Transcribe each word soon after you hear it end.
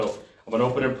I'm going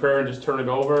to open in prayer and just turn it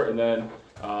over, and then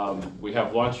we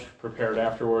have lunch prepared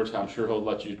afterwards. I'm sure he'll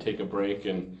let you take a break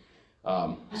and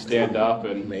stand up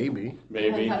and maybe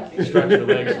stretch your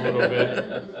legs a little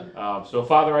bit. So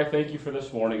Father, I thank you for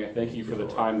this morning. I thank you for the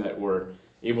time that we're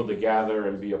able to gather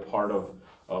and be a part of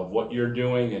what you're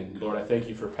doing. And Lord, I thank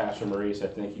you for Pastor Maurice. I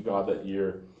thank you, God, that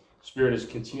your Spirit is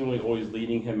continually always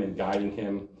leading him and guiding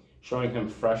him, showing him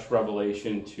fresh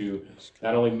revelation to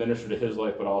not only minister to his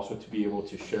life, but also to be able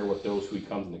to share with those who he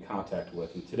comes into contact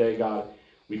with. And today, God,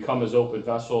 we come as open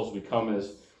vessels. We come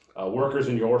as workers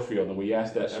in your field, and we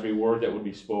ask that every word that would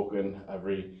be spoken,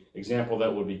 every example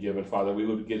that would be given, Father, we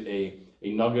would get a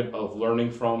nugget of learning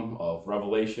from, of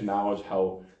revelation knowledge,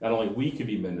 how not only we could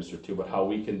be ministered to, but how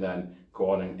we can then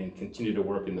go on and continue to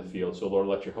work in the field. So Lord,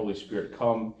 let your Holy Spirit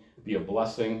come, be a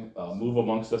blessing, move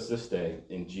amongst us this day,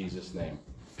 in Jesus' name.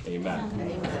 Amen.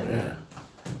 Amen.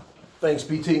 Thanks,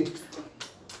 BT.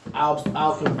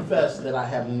 I'll confess that I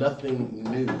have nothing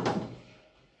new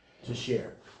to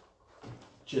share.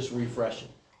 Just refreshing.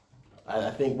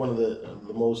 I think one of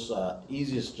the most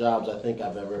easiest jobs I think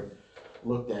I've ever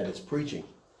looked at is preaching,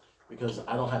 because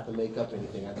I don't have to make up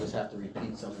anything. I just have to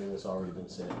repeat something that's already been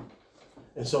said.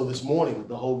 And so this morning,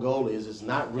 the whole goal is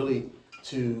not really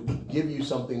to give you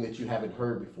something that you haven't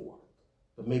heard before,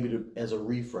 but maybe as a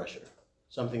refresher,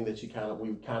 something that we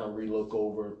kind of relook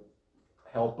over,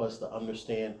 help us to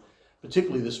understand,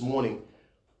 particularly this morning,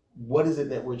 what is it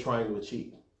that we're trying to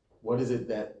achieve? What is it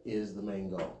that is the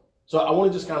main goal? So I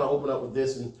want to just kind of open up with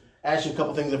this and ask you a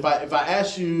couple things. If I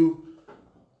ask you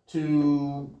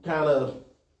to kind of,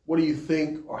 what do you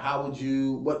think, or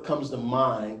what comes to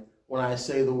mind when I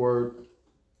say the word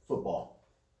football?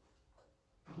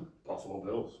 Buffalo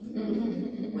Bills.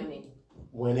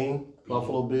 Winning.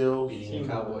 Buffalo Bills. Beating the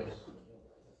Cowboys.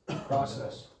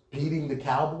 Process. Beating the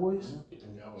Cowboys?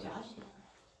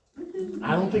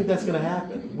 I don't think that's going to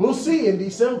happen. We'll see in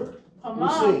December.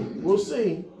 We'll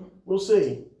see.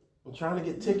 I'm trying to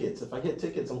get tickets. If I get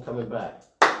tickets, I'm coming back.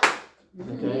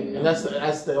 Okay? And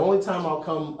that's the only time I'll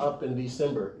come up in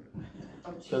December,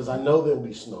 because I know there'll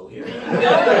be snow here. Because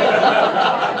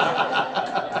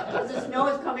the snow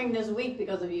is coming this week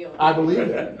because of you. I believe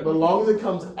it. But as long as it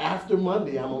comes after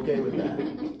Monday, I'm okay with that.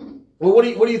 Well, what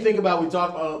do you think about, we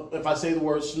talk if I say the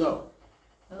word snow?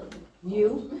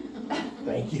 You?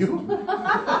 Thank you.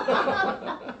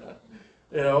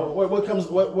 You know,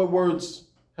 what words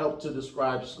help to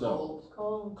describe snow?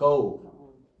 Cold.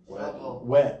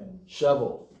 Wet.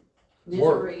 Shovel. Misery.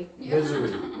 Work.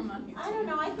 Misery. I don't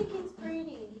know. I think it's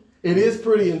pretty. It is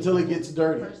pretty until it gets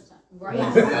dirty. Right.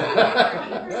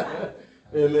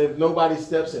 And if nobody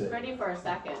steps in it. Ready for a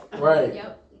second. Right.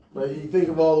 Yep. But you think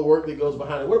of all the work that goes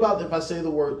behind it. What about if I say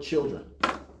the word children?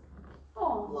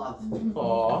 Oh. Love.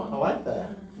 Aw, I like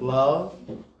that. Love.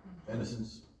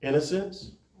 Innocence.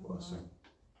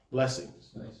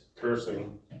 Blessings. Nice.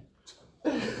 Cursing.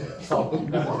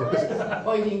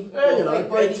 Pointing. Hey, you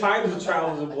know, At times a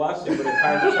child is a blessing, but at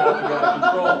times a child you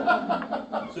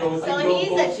gotta control. So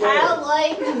he's a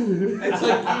childlike. It's like, you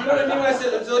know what I mean when I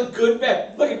said it's like good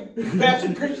bad. Look at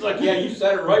Pastor Christian's like, yeah, you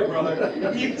said it right, brother.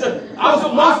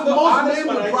 Most men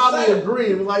would probably agree.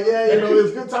 It was like, yeah, you know,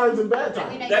 there's good times and bad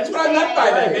times. That's what I meant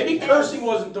by that. Right. Maybe cursing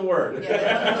wasn't the word. Yeah,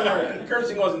 that wasn't the word.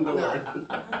 Cursing wasn't the word.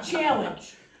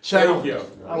 Challenge. Challenge. Thank you.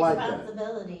 I like that.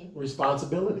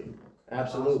 Responsibility.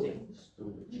 Absolutely.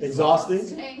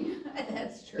 Exhausting.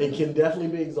 That's true. It can definitely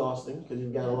be exhausting, because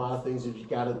you've got a lot of things that you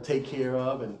got to take care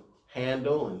of and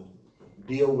handle and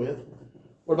deal with.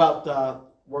 What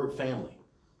about word family?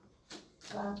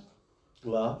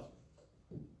 Love.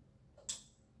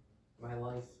 My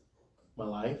life. My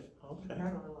life. Okay.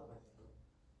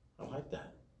 I like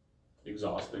that.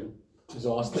 Exhausting.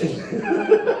 Exhausting.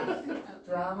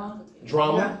 Drama.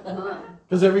 Drama.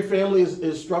 Because every family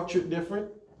is structured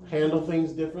different, handle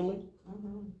things differently.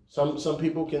 Some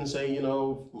people can say, you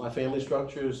know, my family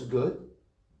structure is good.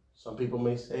 Some people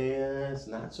may say it's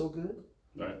not so good.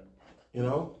 Right. You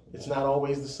know, it's not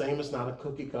always the same. It's not a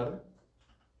cookie cutter.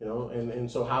 You know,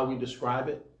 and so how we describe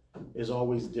it is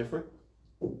always different.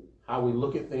 How we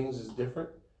look at things is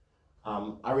different.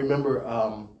 I remember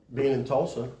being in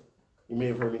Tulsa. You may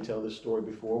have heard me tell this story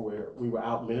before, where we were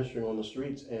out ministering on the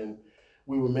streets, and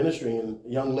we were ministering, and a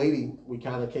young lady we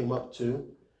kind of came up to,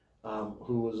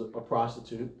 who was a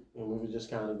prostitute, and we were just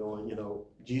kind of going, you know,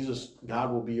 Jesus, God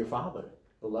will be your father.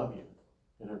 He'll love you.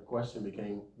 And her question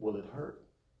became, will it hurt?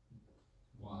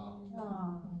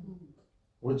 Wow.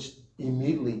 Which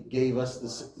immediately gave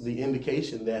us the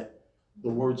indication that the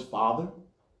words father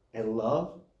and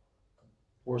love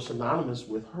were synonymous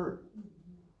with hurt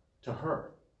to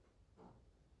her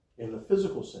in the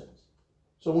physical sense.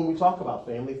 So when we talk about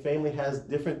family, family has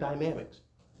different dynamics,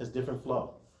 has different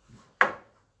flow. How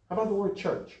about the word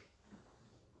church?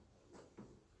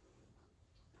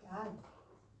 God.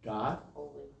 God,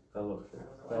 Holy.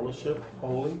 fellowship,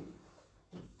 holy,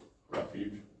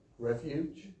 Refuge,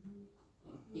 refuge,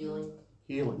 Healing.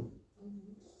 healing,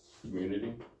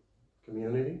 community.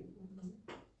 community.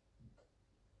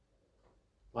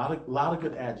 A lot of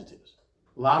good adjectives.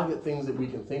 A lot of good things that we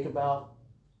can think about,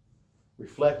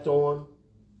 reflect on.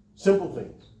 Simple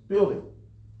things. Building,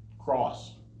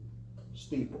 cross,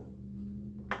 steeple,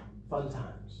 fun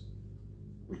times,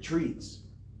 retreats,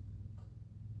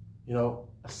 a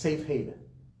safe haven.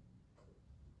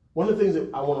 One of the things that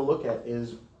I want to look at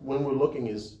is when we're looking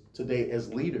is today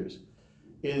as leaders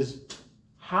is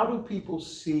how do people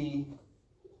see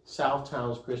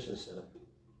Southtowns Christian Center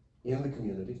in the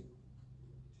community,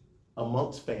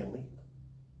 amongst family,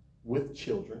 with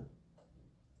children,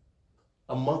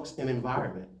 amongst an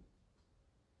environment?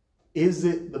 Is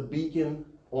it the beacon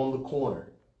on the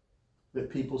corner that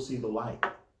people see the light?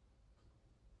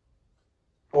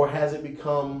 Or has it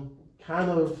become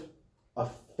kind of a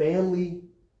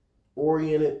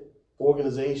family-oriented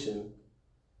organization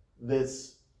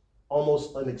that's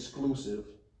almost an exclusive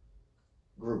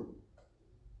group?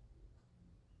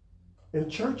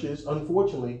 And churches,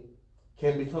 unfortunately,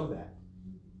 can become that.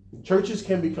 Churches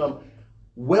can become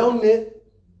well-knit,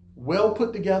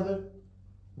 well-put together,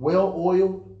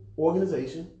 well-oiled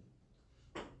organization.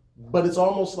 But it's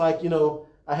almost like,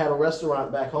 I had a restaurant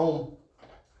back home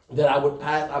that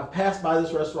I've passed by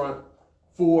this restaurant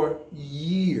for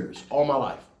years, all my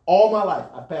life. All my life,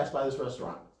 I've passed by this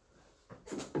restaurant.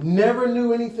 Never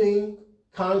knew anything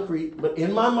concrete, but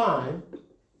in my mind,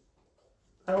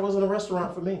 that wasn't a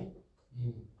restaurant for me.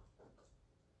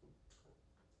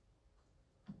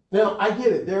 Now, I get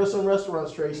it. There are some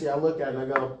restaurants, Tracy, I look at and I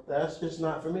go, that's just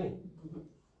not for me.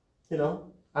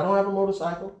 I don't have a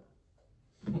motorcycle.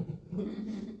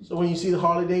 So when you see the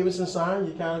Harley Davidson sign,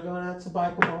 you kind of go, that's a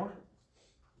biker bar.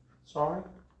 Sorry.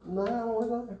 No, I don't want to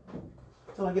go there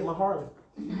until I get my Harley.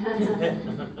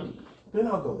 Then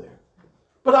I'll go there.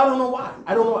 But I don't know why.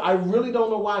 I don't know. I really don't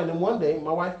know why. And then one day,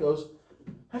 my wife goes,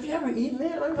 have you ever eaten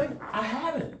there? And I'm like, I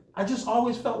haven't. I just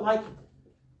always felt like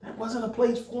that wasn't a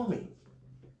place for me.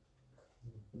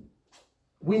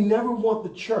 We never want the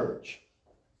church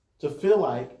to feel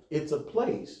like it's a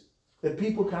place that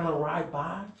people kind of ride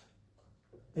by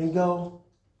and go,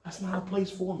 that's not a place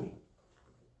for me.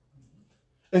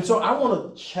 And so I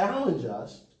want to challenge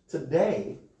us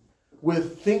today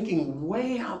with thinking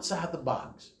way outside the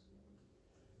box.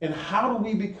 And how do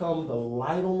we become the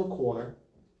light on the corner?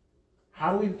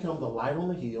 How do we become the light on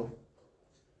the hill?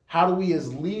 How do we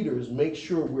as leaders make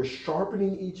sure we're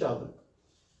sharpening each other?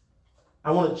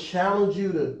 I want to challenge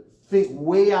you to think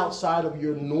way outside of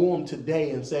your norm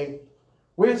today and say,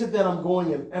 where is it that I'm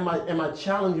going, and am I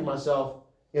challenging myself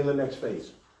in the next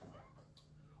phase?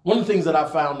 One of the things that I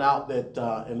found out that,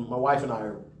 and my wife and I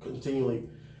are continually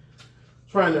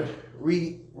trying to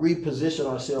reposition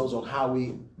ourselves on how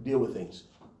we deal with things.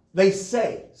 They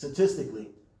say,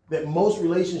 statistically, that most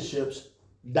relationships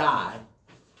die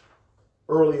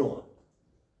early on.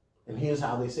 And here's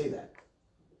how they say that.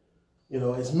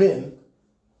 As men,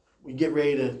 we get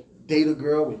ready to date a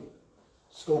girl, we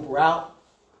scope her out,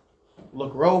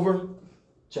 look her over,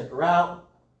 check her out,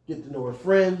 get to know her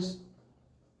friends,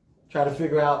 try to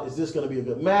figure out, is this going to be a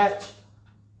good match?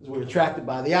 Is we're attracted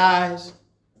by the eyes?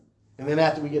 And then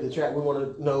after we get attracted, we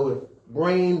want to know if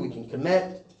brain, we can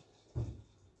connect.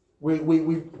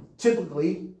 We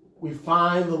typically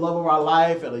find the love of our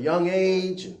life at a young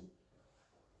age, and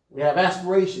we have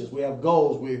aspirations, we have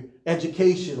goals, we're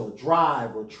education or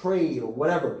drive or trade or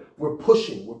whatever. We're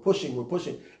pushing.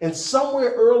 And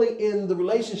somewhere early in the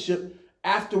relationship,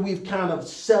 after we've kind of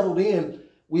settled in,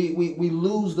 we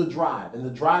lose the drive. And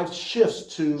the drive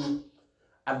shifts to,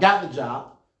 I've got the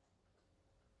job,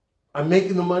 I'm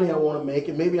making the money I want to make,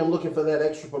 and maybe I'm looking for that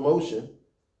extra promotion,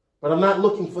 but I'm not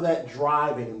looking for that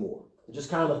drive anymore. I'm just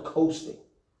kind of coasting.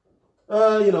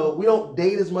 We don't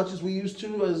date as much as we used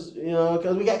to, as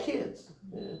because we got kids.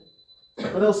 Yeah.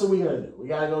 What else are we gonna do? We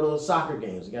gotta go to the soccer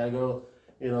games. We gotta go,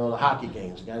 the hockey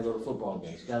games. We gotta go to football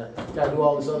games. We gotta do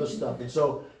all this other stuff. And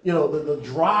so, the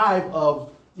drive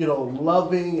of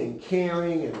loving and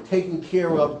caring and taking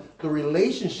care of the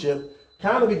relationship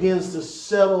kind of begins to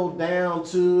settle down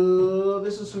to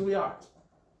this is who we are,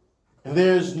 and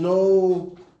there's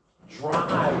no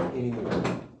drive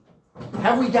anymore.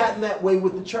 Have we gotten that way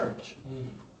with the church?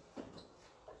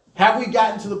 Have we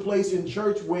gotten to the place in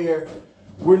church where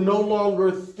we're no longer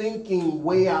thinking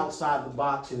way outside the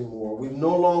box anymore? We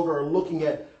no longer are looking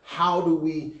at how do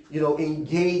we,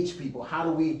 engage people? How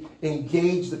do we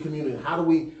engage the community? How do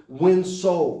we win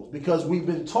souls? Because we've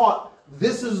been taught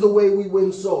this is the way we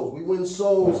win souls. We win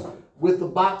souls with the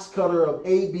box cutter of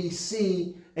A, B,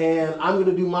 C, and I'm going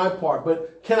to do my part.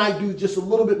 But can I do just a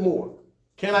little bit more?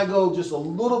 Can I go just a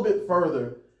little bit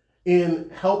further in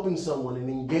helping someone and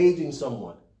engaging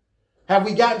someone? Have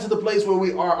we gotten to the place where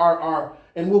we are,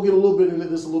 and we'll get a little bit into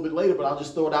this a little bit later, but I'll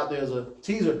just throw it out there as a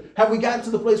teaser. Have we gotten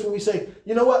to the place where we say,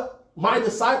 you know what? My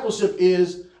discipleship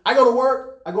is, I go to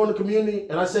work, I go in the community,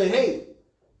 and I say, hey,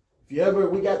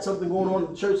 we got something going on at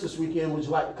the church this weekend, would you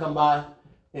like to come by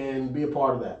and be a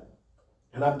part of that?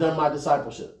 And I've done my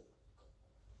discipleship.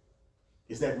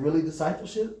 Is that really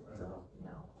discipleship?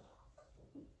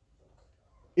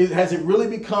 No. Has it really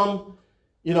become,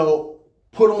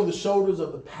 put on the shoulders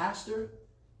of the pastor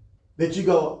that you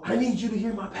go, I need you to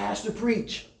hear my pastor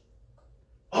preach.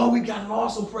 Oh, we got an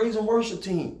awesome praise and worship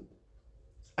team.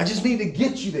 I just need to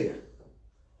get you there.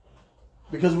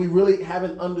 Because we really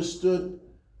haven't understood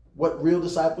what real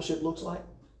discipleship looks like.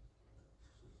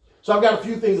 So I've got a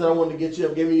few things that I wanted to get you.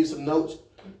 I'm giving you some notes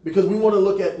because we want to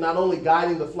look at not only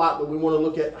guiding the flock, but we want to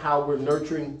look at how we're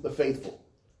nurturing the faithful.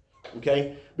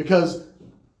 Okay? Because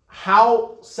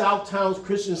how Southtown's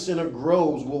Christian Center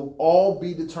grows will all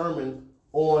be determined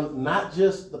on not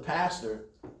just the pastor,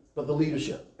 but the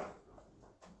leadership.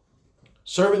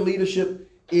 Servant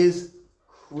leadership is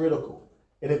critical.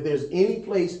 And if there's any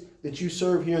place that you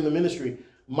serve here in the ministry,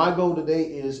 my goal today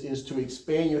is to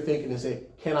expand your thinking and say,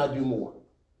 can I do more?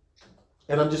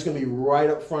 And I'm just going to be right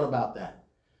up front about that.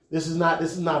 This is not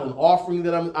an offering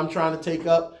that I'm trying to take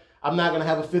up. I'm not going to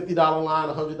have a $50 line,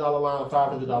 a $100 line, a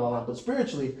 $500 line. But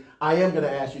spiritually, I am going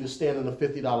to ask you to stand in a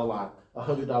 $50 line, a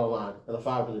 $100 line, and a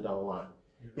 $500 line.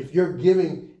 If your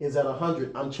giving is at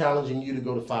 100, I'm challenging you to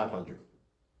go to 500.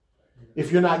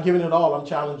 If you're not giving at all, I'm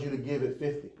challenging you to give at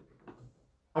 50.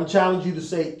 I'm challenging you to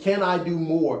say, can I do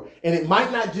more? And it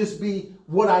might not just be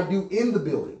what I do in the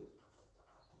building,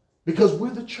 because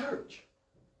we're the church.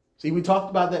 See, we talked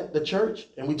about that, the church,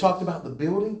 and we talked about the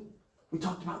building. We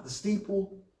talked about the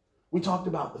steeple. We talked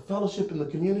about the fellowship in the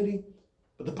community.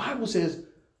 But the Bible says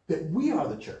that we are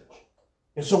the church.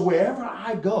 And so wherever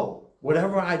I go,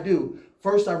 whatever I do,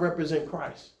 first I represent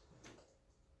Christ.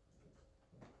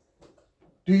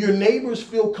 Do your neighbors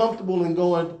feel comfortable in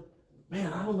going,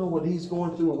 man, I don't know what he's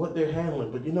going through or what they're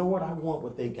handling, but you know what? I want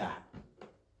what they got.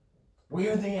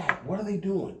 Where are they at? What are they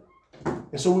doing?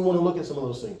 And so we want to look at some of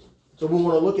those things. So we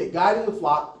want to look at guiding the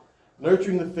flock,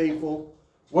 nurturing the faithful.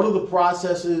 What are the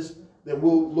processes that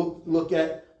we'll look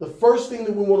at? The first thing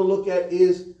that we want to look at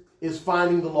is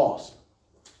finding the lost.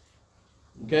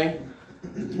 Okay?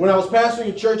 When I was pastoring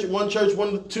a church, one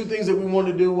of the two things that we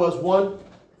wanted to do was, one,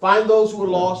 find those who are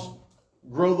lost,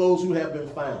 grow those who have been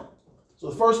found.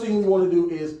 So the first thing we want to do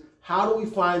is, how do we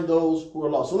find those who are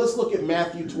lost? So let's look at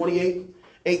Matthew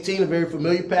 28:18, a very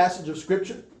familiar passage of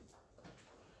Scripture.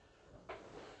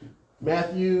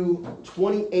 Matthew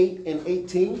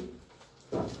 28:18.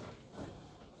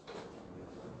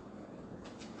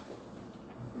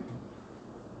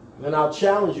 And I'll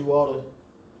challenge you all to,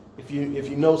 if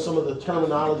you know some of the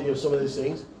terminology of some of these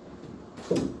things.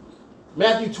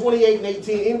 Matthew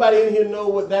 28:18. Anybody in here know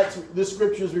what this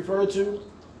scripture is referred to?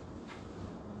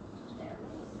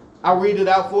 I'll read it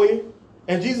out for you.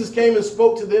 And Jesus came and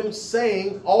spoke to them,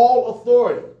 saying, all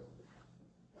authority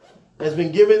has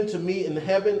been given to me in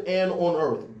heaven and on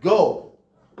earth. Go,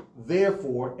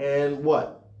 therefore, and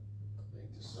what?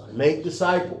 Make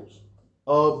disciples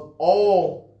of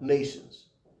all nations,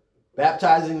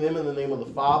 baptizing them in the name of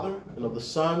the Father, and of the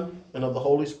Son, and of the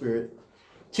Holy Spirit,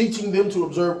 teaching them to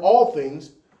observe all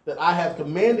things that I have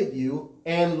commanded you,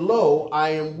 and lo, I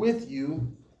am with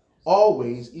you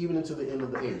always, even unto the end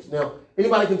of the age. Now,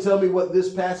 anybody can tell me what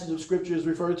this passage of Scripture is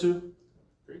referred to?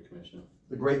 Great Commission.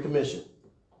 The Great Commission.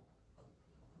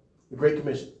 The Great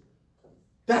Commission.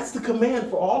 That's the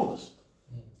command for all of us.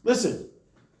 Listen,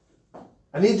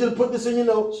 I need you to put this in your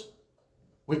notes.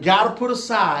 We got to put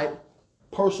aside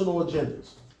personal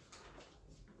agendas.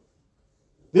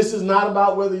 This is not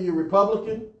about whether you're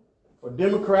Republican or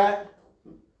Democrat.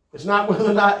 It's not whether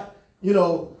or not,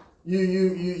 you're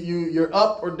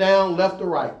up or down, left or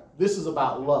right. This is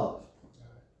about love.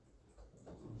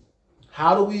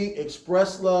 How do we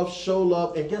express love, show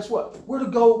love? And guess what? We're to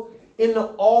go into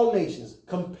all nations,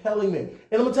 compelling them.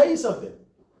 And I'm going to tell you something.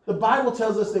 The Bible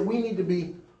tells us that we need to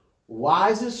be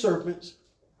wise as serpents,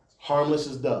 harmless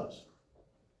as doves.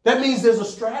 That means there's a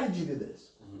strategy to this.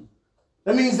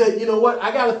 That means that, you know what?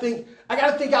 I got to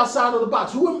think outside of the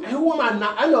box. Who am I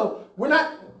not? I know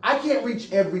I can't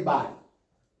reach everybody.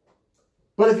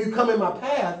 But if you come in my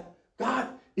path, God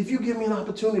if you give me an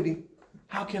opportunity,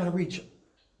 how can I reach them?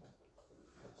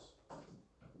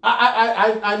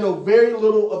 I know very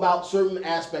little about certain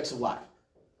aspects of life.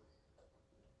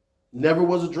 Never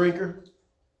was a drinker.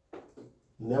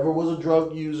 Never was a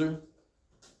drug user.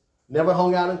 Never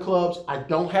hung out in clubs. I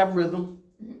don't have rhythm.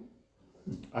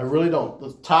 I really don't.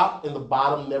 The top and the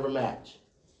bottom never match.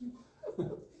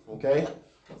 Okay?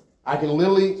 I can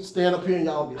literally stand up here and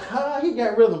y'all be, he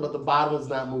got rhythm, but the bottom is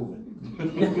not moving.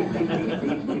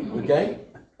 Okay?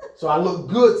 So I look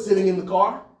good sitting in the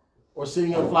car or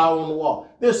sitting on a flower on the wall.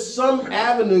 There's some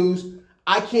avenues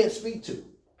I can't speak to.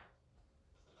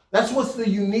 That's what's the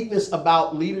uniqueness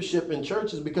about leadership in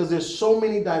churches, because there's so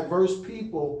many diverse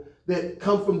people that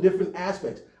come from different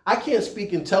aspects. I can't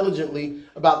speak intelligently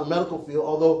about the medical field,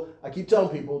 although I keep telling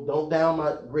people, don't down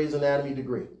my Grey's Anatomy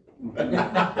degree.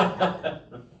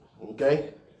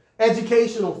 Okay?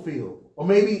 Educational field, or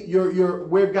maybe you're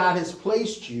where God has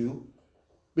placed you,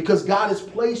 because God has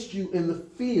placed you in the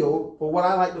field, or what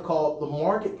I like to call the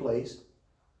marketplace,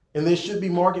 and there should be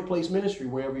marketplace ministry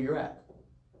wherever you're at.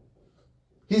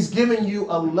 He's given you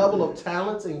a level of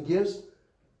talents and gifts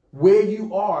where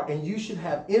you are, and you should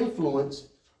have influence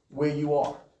where you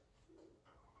are.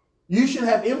 You should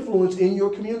have influence in your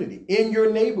community, in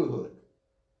your neighborhood.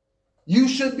 You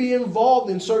should be involved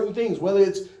in certain things, whether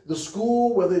it's the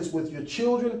school, whether it's with your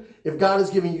children. If God has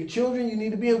given you children, you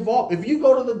need to be involved. If you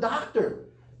go to the doctor,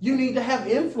 you need to have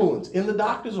influence in the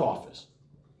doctor's office,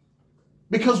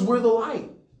 because we're the light.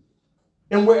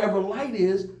 And wherever light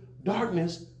is,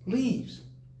 darkness leaves.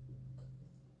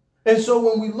 And so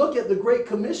when we look at the Great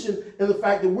Commission and the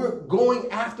fact that we're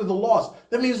going after the lost,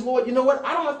 that means, Lord, you know what?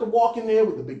 I don't have to walk in there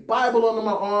with the big Bible under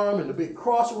my arm and the big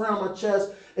cross around my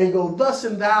chest and go thus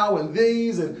and thou and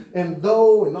these and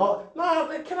though and all. No,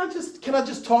 can I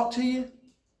just talk to you?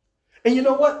 And you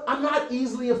know what? I'm not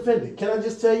easily offended. Can I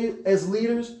just tell you, as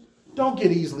leaders, don't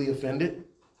get easily offended.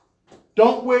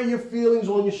 Don't wear your feelings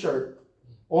on your shirt,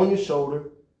 on your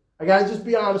shoulder. I gotta just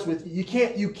be honest with you.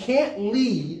 You can't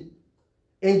lead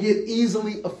and get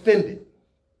easily offended.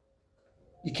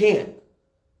 You can't.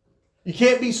 You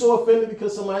can't be so offended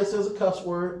because somebody says a cuss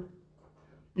word.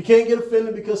 You can't get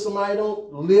offended because somebody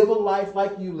don't live a life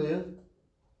like you live.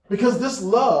 Because this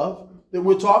love that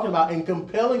we're talking about and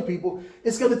compelling people,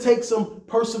 it's going to take some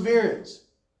perseverance.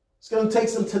 It's going to take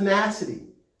some tenacity.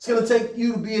 It's going to take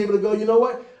you to be able to go, you know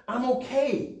what? I'm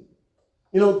okay.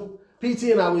 You know, PT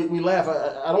and I, we laugh.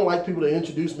 I don't like people to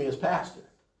introduce me as pastor.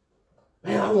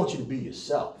 Man, I want you to be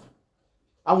yourself.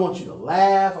 I want you to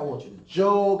laugh. I want you to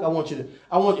joke.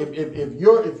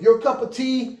 If your cup of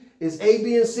tea is A,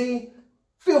 B, and C,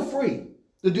 feel free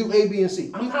to do A, B, and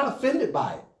C. I'm not offended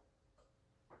by it.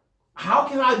 How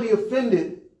can I be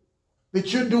offended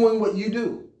that you're doing what you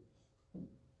do?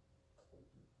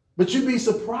 But you'd be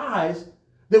surprised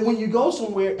that when you go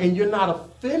somewhere and you're not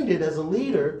offended as a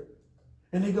leader,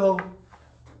 and they go,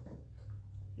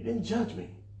 you didn't judge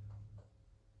me.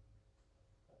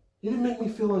 You didn't make me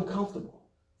feel uncomfortable.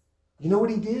 You know what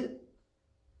he did?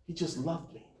 He just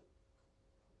loved me.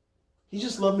 He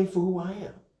just loved me for who I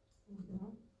am. Mm-hmm.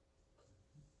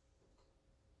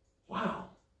 Wow.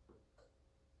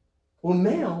 Well,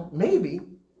 now, maybe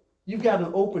you've got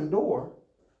an open door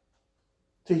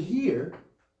to hear,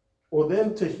 or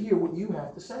them to hear what you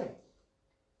have to say.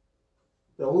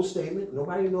 The old statement,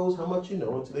 nobody knows how much you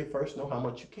know until they first know how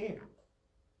much you care.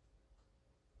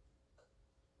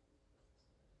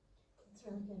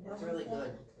 That's really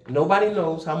good. Nobody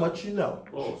knows how much you know.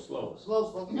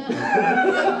 Slow. No.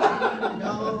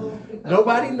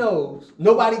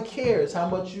 Nobody cares how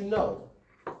much you know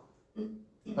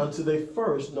until they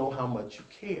first know how much you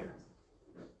care.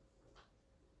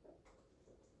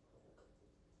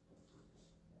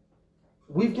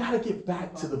 We've got to get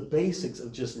back to the basics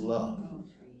of just love.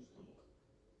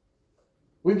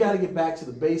 We've got to get back to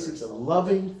the basics of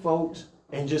loving folks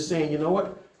and just saying, you know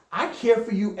what? I care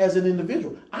for you as an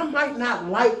individual. I might not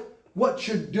like what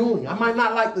you're doing. I might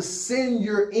not like the sin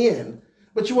you're in.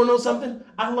 But you want to know something?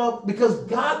 Because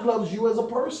God loves you as a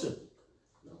person.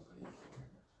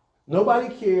 Nobody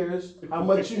cares how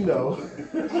much you know.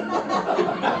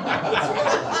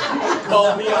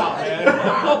 Call me out, man.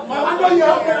 I know you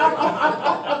out there.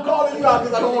 I'm calling you out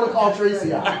because I don't want to call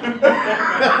Tracy out. I'm making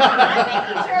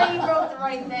sure you wrote the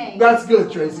right thing. That's good,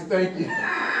 Tracy. Thank you.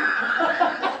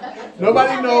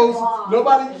 Nobody knows,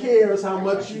 nobody cares how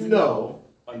much you know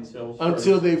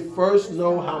until they first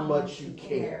know how much you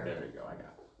care. There you go, I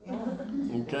got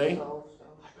it. Okay?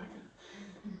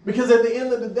 Because at the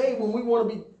end of the day, when we want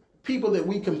to be people that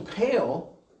we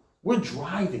compel, we're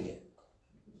driving it.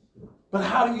 But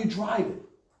how do you drive it?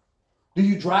 Do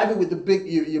you drive it with the big,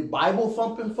 your Bible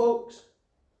thumping folks?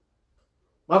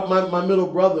 My middle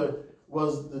brother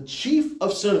was the chief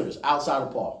of sinners outside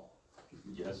of Paul.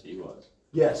 Yes, he was.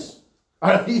 Yes.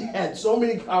 He had so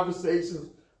many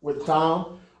conversations with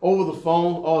Tom over the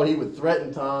phone. Oh, he would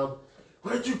threaten Tom.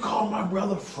 What'd you call my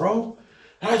brother Fro?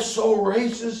 That's so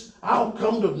racist. I'll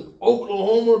come to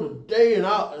Oklahoma today and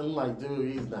I'm like,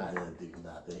 dude, he's not gonna do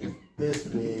nothing. This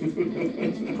big.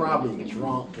 He's probably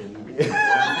drunk and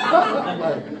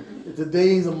like, today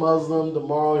he's a Muslim,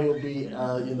 tomorrow he'll be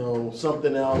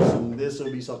something else, and this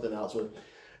will be something else.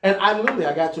 And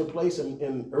I got to a place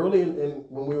early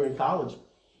when we were in college,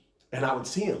 and I would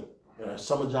see him in a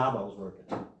summer job I was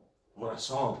working. When I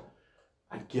saw him,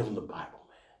 I'd give him the Bible.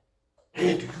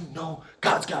 Hey, do you know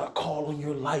God's got a call on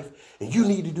your life and you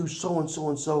need to do so and so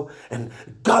and so, and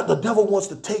God, the devil wants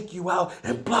to take you out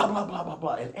and blah, blah, blah, blah,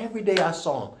 blah. And every day I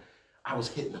saw him, I was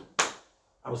hitting him.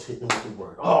 I was hitting him with the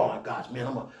word. Oh my gosh, man,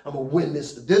 I'm gonna win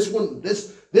this. This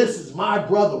is my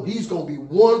brother. He's gonna be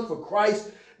one for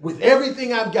Christ with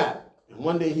everything I've got. And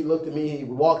one day he looked at me, he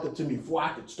walked up to me before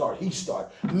I could start. He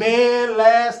started. Man,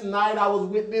 last night I was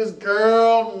with this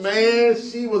girl, man,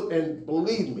 she was, and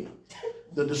believe me,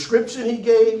 the description he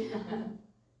gave,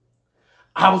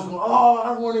 I was going, oh, I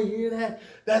don't want to hear that.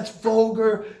 That's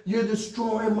vulgar. You're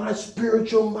destroying my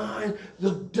spiritual mind.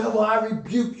 The devil, I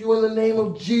rebuke you in the name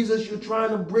of Jesus. You're trying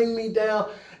to bring me down.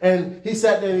 And he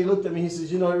sat there and he looked at me. He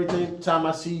says, you know, every time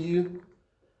I see you,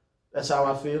 that's how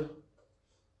I feel.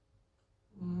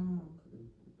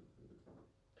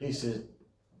 He said,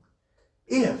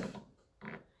 if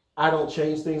I don't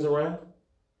change things around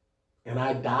and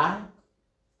I die,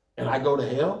 and I go to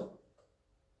hell,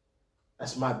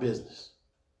 that's my business.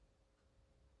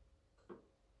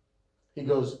 He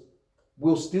goes,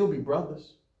 we'll still be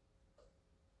brothers.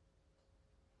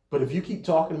 But if you keep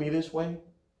talking to me this way,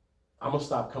 I'm going to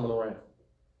stop coming around.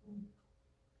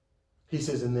 He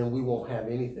says, and then we won't have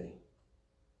anything.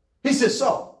 He says,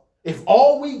 so if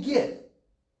all we get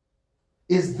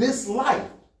is this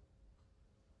life,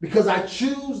 because I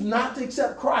choose not to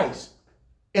accept Christ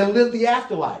and live the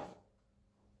afterlife,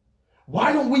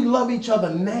 why don't we love each other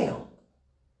now?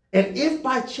 And if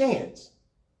by chance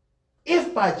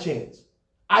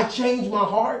I change my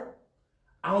heart,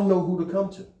 I don't know who to come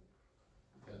to.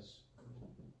 Yes.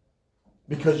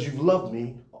 Because you've loved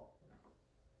me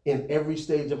in every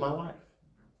stage of my life.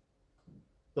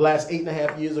 The last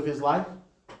 8.5 years of his life,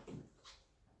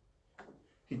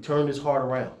 he turned his heart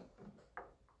around.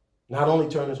 Not only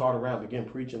turned his heart around, began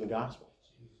preaching the gospel.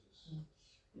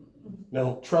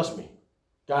 Now, trust me,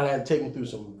 God had to take him through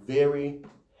some very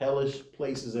hellish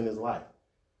places in his life.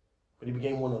 But he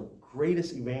became one of the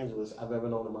greatest evangelists I've ever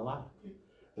known in my life.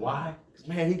 Why? Because,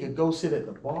 man, he could go sit at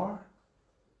the bar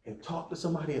and talk to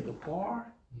somebody at the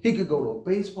bar. He could go to a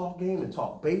baseball game and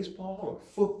talk baseball or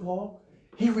football.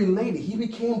 He related. He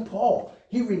became Paul.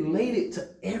 He related to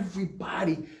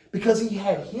everybody because he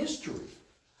had history.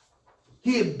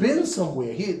 He had been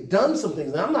somewhere. He had done some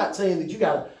things. Now, I'm not saying that you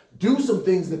got to do some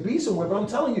things to be somewhere, but I'm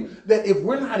telling you that if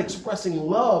we're not expressing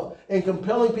love and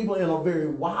compelling people in a very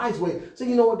wise way, say,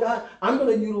 you know what, God, I'm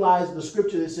going to utilize the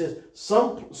scripture that says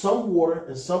some water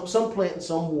and some plant and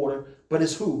some water, but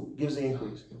it's who gives the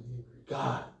increase?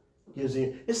 God gives the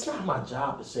increase. It's not my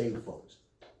job to save folks.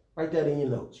 Write that in your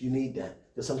notes. You need that,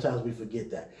 because sometimes we forget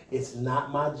that. It's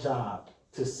not my job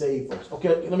to save folks.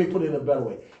 Okay, let me put it in a better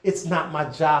way. It's not my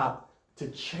job to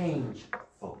change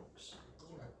folks.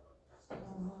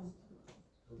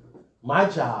 My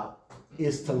job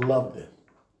is to love them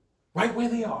right where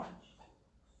they are.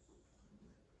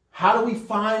 How do we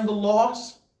find the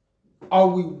lost? Are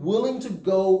we willing to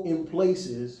go in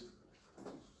places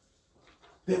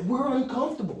that we're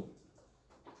uncomfortable?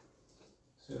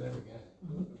 Say that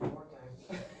again.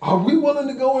 Are we willing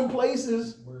to go in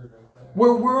places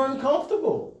where we're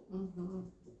uncomfortable?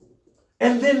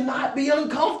 And then not be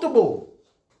uncomfortable?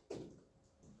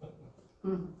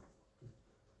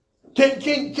 Can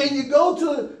you go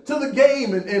to the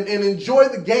game and enjoy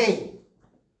the game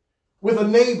with a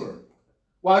neighbor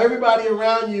while everybody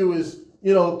around you is,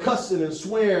 cussing and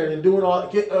swearing and doing all,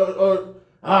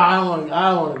 I don't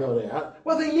want to go there.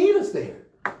 Well, they need us there.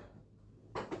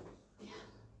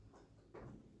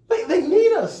 They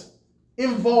need us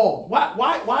involved.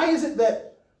 Why is it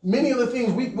that many of the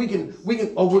things we can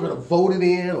we're going to vote it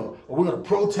in or we're going to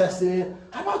protest it in?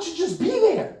 How about you just be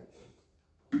there?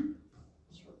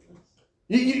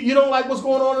 You don't like what's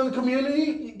going on in the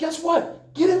community? Guess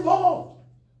what? Get involved.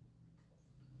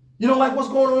 You don't like what's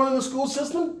going on in the school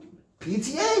system?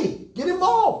 PTA, get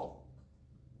involved.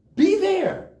 Be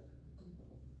there.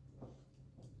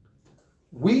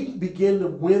 We begin to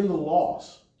win the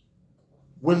loss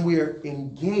when we're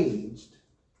engaged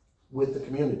with the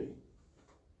community.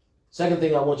 Second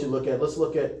thing I want you to look at, let's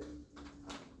look at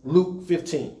Luke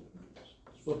 15.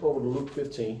 Flip over to Luke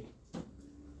 15,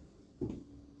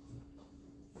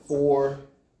 4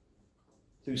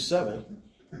 through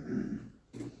 7.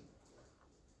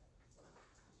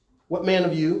 What man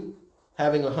of you,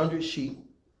 having 100 sheep,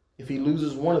 if he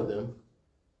loses one of them,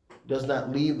 does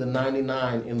not leave the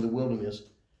 99 in the wilderness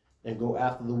and go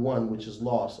after the one which is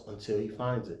lost until he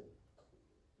finds it?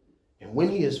 And when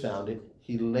he has found it,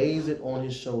 he lays it on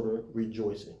his shoulder,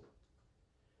 rejoicing.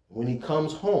 When he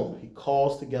comes home, he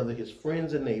calls together his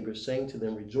friends and neighbors, saying to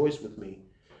them, rejoice with me,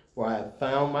 for I have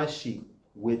found my sheep,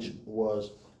 which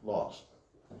was lost.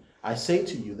 I say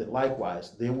to you that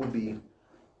likewise there will be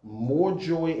more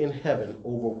joy in heaven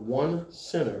over one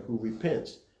sinner who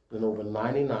repents than over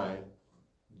 99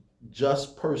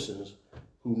 just persons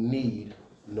who need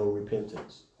no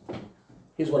repentance.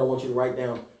 Here's what I want you to write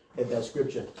down at that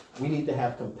scripture. We need to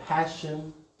have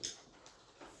compassion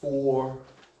for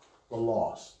the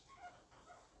lost.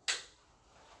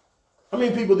 How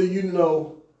many people do you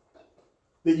know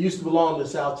that used to belong to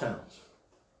South Towns?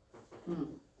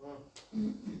 When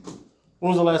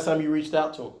was the last time you reached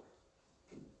out to them?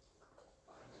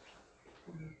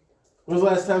 When was the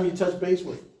last time you touched base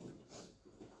with them?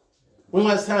 When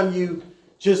was the last time you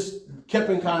just kept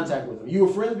in contact with them? You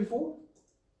were friends before?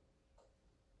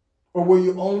 Or were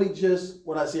you only just,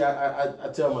 what I see, I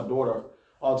tell my daughter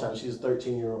all the time, she's a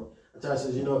 13-year-old. I tell her, I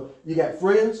says, you know, you got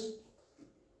friends,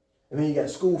 and then you got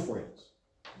school friends.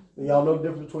 And y'all know the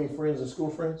difference between friends and school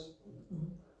friends?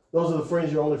 Those are the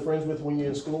friends you're only friends with when you're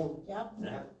in school. Yep.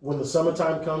 When the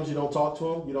summertime comes, you don't talk to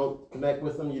them, you don't connect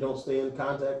with them, you don't stay in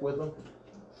contact with them.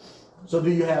 So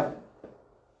do you have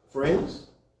friends?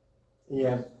 And you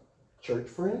have church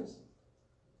friends?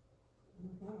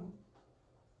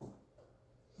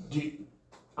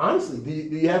 Honestly,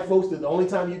 do you have folks that the only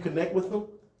time you connect with them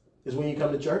is when you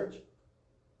come to church?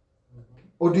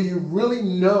 Or do you really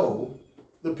know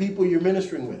the people you're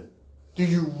ministering with? Do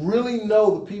you really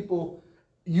know the people,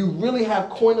 you really have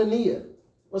koinonia?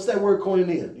 What's that word,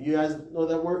 koinonia? Do you guys know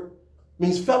that word? It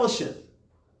means fellowship.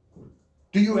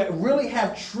 Do you really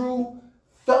have true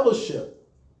fellowship,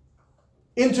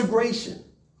 integration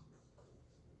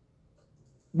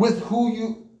with who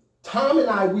you, Tom and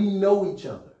I, we know each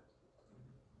other.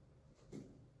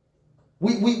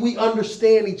 We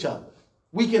understand each other.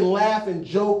 We can laugh and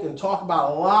joke and talk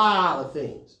about a lot of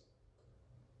things.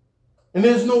 And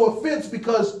there's no offense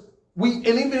because and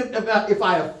even if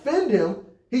I offend him,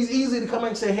 he's easy to come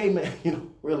and say, hey man, you know,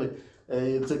 really,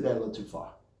 you took that a little too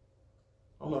far.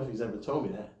 I don't know if he's ever told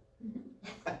me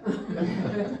that.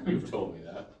 You've told me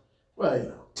that. Well, you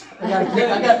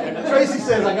know, Tracy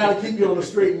says I gotta keep you on the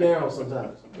straight and narrow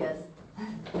sometimes. Yes.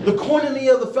 The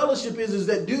koinonia of the fellowship is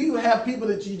that do you have people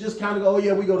that you just kind of go, oh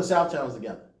yeah, we go to South Towns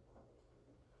together?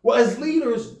 Well, as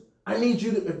leaders, I need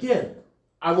you to, again,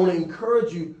 I want to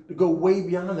encourage you to go way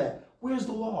beyond that. Where's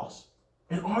the loss?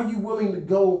 And are you willing to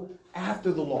go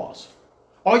after the loss?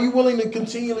 Are you willing to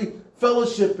continually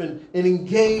fellowship and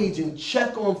engage and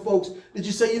check on folks that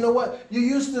you say, you know what, you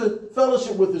used to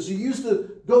fellowship with us, you used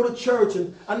to go to church,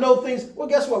 and I know things, well,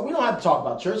 guess what, we don't have to talk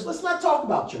about church. Let's not talk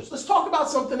about church. Let's talk about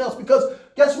something else, because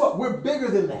guess what, we're bigger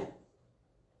than that.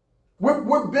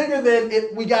 We're bigger than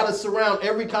it. We got to surround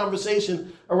every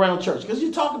conversation around church, because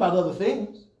you talk about other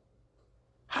things.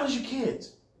 How's your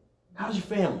kids? How's your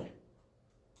family?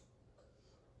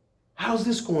 How's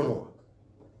this going on?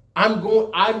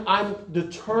 I'm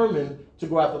determined to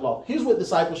go after the law. Here's what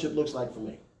discipleship looks like for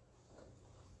me.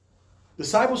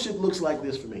 Discipleship looks like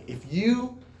this for me. If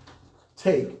you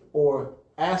take or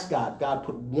ask God,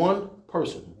 put one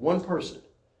person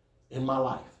in my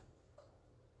life,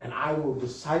 and I will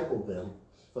disciple them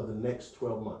for the next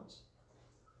 12 months.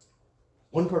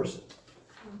 One person.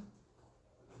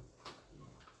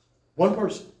 One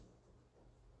person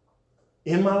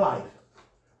in my life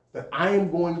that I am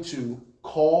going to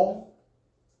call,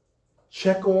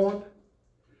 check on,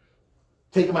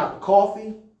 take them out to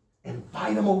coffee,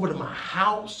 invite them over to my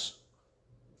house,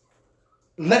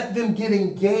 let them get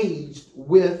engaged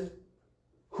with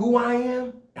who I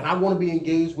am, and I want to be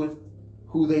engaged with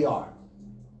who they are.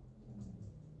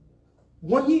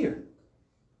 1 year.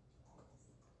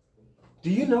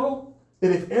 Do you know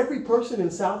that if every person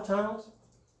in South Towns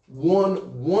won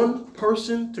one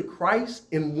person to Christ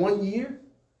in 1 year,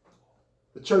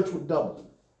 the church would double.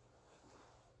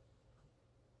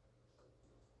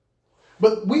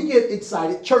 But we get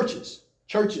excited, churches,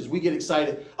 we get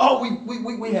excited. Oh,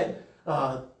 we had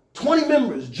 20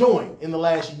 members join in the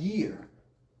last year.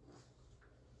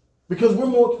 Because we're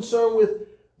more concerned with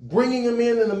bringing them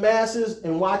in the masses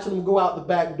and watching them go out the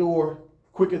back door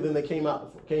quicker than they came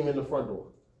in the front door.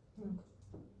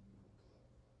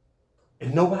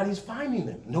 And nobody's finding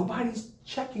them. Nobody's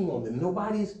checking on them.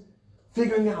 Nobody's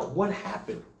figuring out what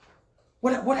happened.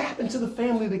 What happened to the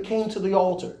family that came to the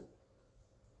altar?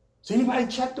 Has anybody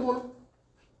checked on them?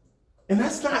 And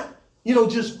that's not,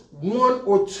 just one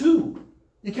or two.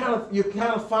 You kind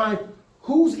of find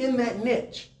who's in that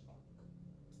niche.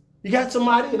 You got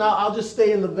somebody, and I'll just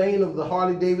stay in the vein of the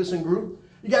Harley Davidson group.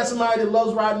 You got somebody that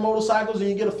loves riding motorcycles, and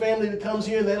you get a family that comes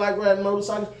here and they like riding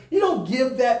motorcycles. You don't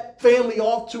give that family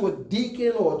off to a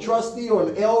deacon or a trustee or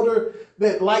an elder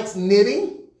that likes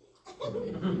knitting.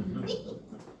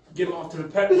 Get them off to the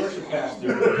pet worship pastor.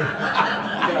 Get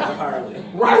off the Harley.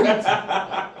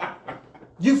 Right.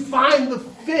 You find the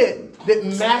fit that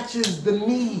matches the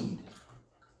need.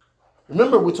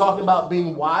 Remember, we're talking about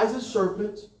being wise as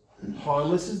serpents,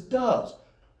 harmless as doves.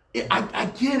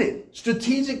 I get it.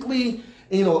 Strategically,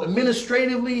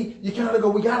 administratively, you kind of go,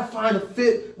 we got to find a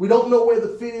fit. We don't know where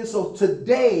the fit is. So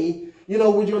today, we're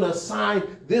going to assign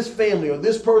this family or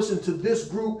this person to this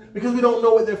group because we don't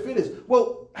know what their fit is.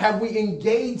 Well, have we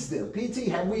engaged them? PT,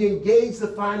 have we engaged to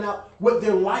find out what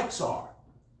their likes are?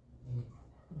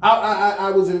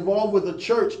 I was involved with a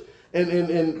church,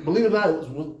 and believe it or not, it was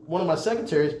one of my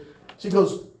secretaries. She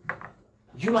goes,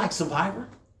 "You like Survivor?"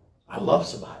 I love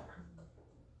Survivor.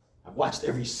 I've watched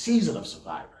every season of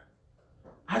Survivor.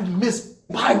 I've missed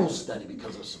Bible study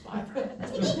because of Survivor.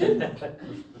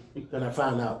 Then I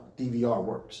found out DVR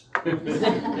works. But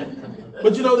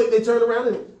they turn around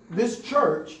and this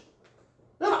church,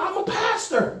 I'm a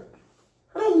pastor.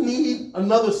 I don't need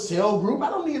another cell group. I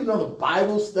don't need another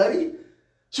Bible study.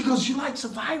 She goes, "You like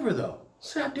Survivor though?" I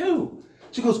said, "I do."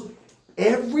 She goes,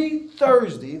 "Every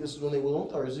Thursday," this is when they were on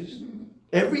Thursdays,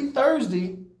 "every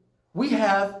Thursday we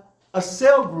have a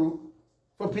cell group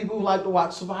for people who like to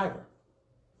watch Survivor."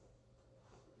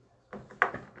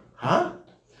 Huh?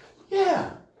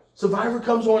 Yeah. Survivor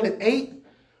comes on at 8.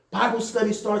 Bible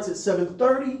study starts at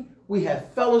 7:30. We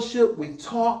have fellowship. We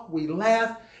talk. We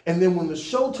laugh. And then when the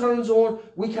show turns on,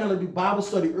 we kind of do Bible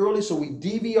study early. So we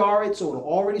DVR it so it'll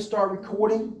already start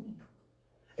recording.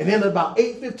 And then at about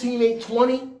 8:15,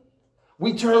 8:20,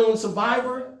 we turn on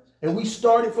Survivor and we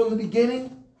start it from the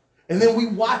beginning. And then we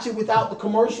watch it without the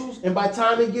commercials. And by the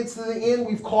time it gets to the end,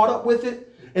 we've caught up with it.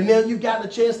 And then you've gotten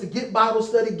a chance to get Bible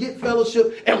study, get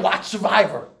fellowship, and watch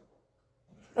Survivor.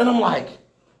 And I'm like,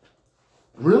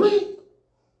 really?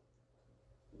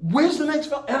 Where's the next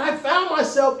fellowship? And I found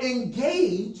myself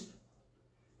engaged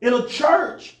in a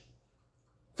church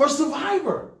for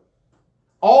Survivor.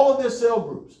 All of their cell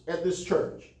groups at this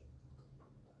church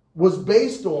was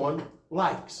based on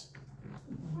likes.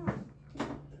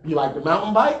 You like the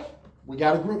mountain bike? We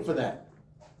got a group for that.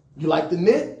 You like the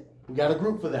knit? We got a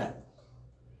group for that.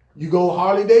 You go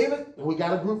Harley David? We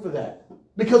got a group for that.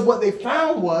 Because what they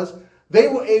found was they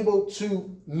were able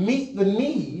to meet the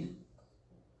need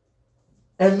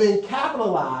and then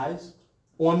capitalize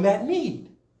on that need.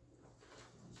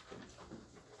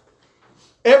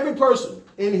 Every person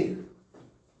in here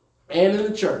and in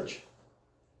the church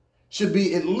should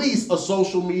be at least a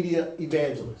social media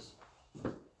evangelist.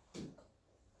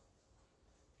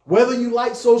 Whether you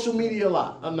like social media a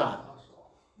lot or not.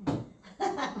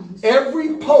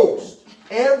 Every post,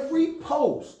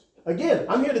 again,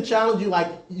 I'm here to challenge you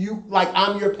like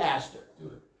I'm your pastor.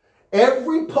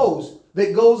 Every post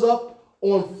that goes up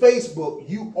on Facebook,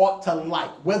 you ought to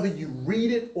like, whether you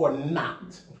read it or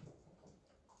not.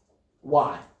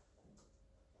 Why?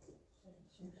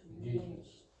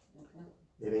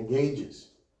 It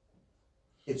engages.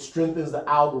 It strengthens the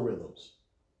algorithms.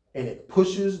 And it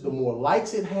pushes, the more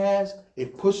likes it has,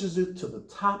 it pushes it to the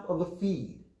top of the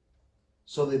feed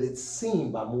so that it's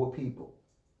seen by more people.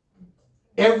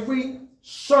 Every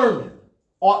sermon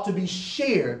ought to be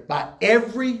shared by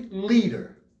every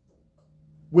leader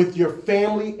with your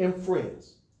family and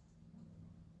friends.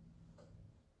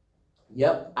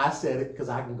 Yep, I said it because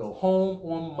I can go home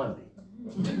on Monday.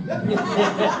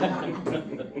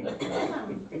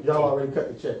 Y'all already cut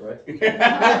the check, right? If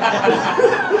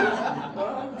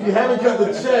you haven't cut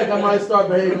the check, I might start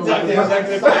behaving like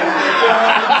that.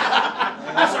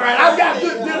 That's all right. I've got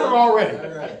good dinner already.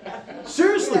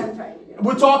 Seriously,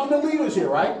 we're talking to leaders here,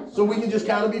 right? So we can just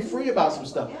kind of be free about some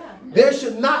stuff. There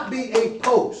should not be a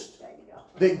post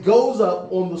that goes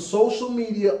up on the social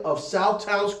media of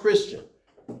Southtowns Christian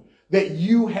that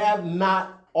you have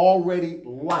not already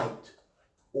liked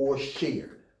or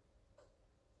shared.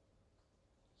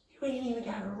 You ain't even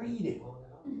got to read it.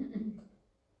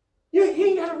 You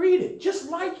ain't got to read it. Just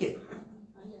like it.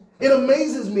 It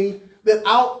amazes me that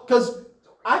because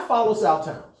I follow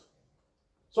Southtowns.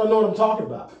 So I know what I'm talking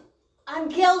about. I'm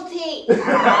guilty.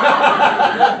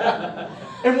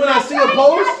 And when I see a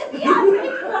post,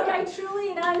 Look, I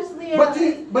truly and honestly, But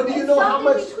do you know how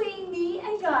much? It's something between me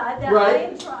and God that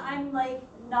Right. I'm like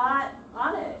not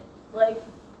on it. Like,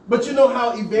 But you know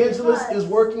how evangelist is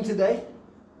working today?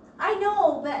 I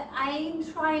know, but I'm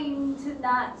trying to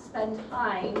not spend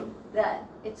time that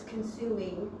it's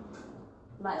consuming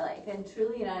my life. And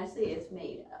truly and honestly, it's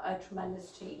made a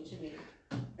tremendous change in me.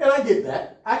 And I get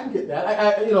that. I can get that.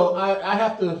 I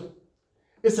have to.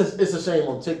 It's a shame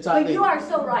on TikTok. But you are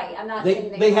so right. I'm not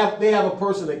saying they have a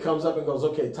person that comes up and goes,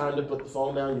 okay, time to put the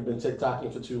phone down. You've been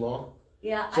TikToking for too long.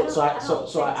 Yeah, So- I don't so I- TikTok so-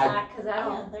 so I- because I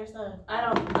don't. There's a, I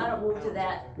don't move to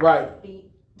that Right.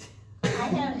 beat.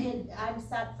 I'm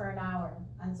set for an hour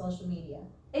on social media.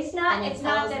 It's not. And it It's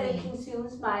not tells that it me.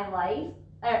 consumes my life,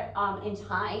 in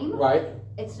time. Right.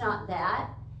 It's not that.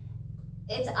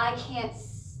 It's I can't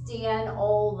stand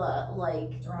all the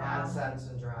like. Drama. Nonsense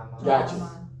and drama. Gotcha.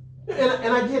 Drama.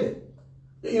 And I get it.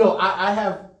 I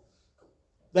have.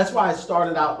 That's why I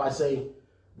started out by saying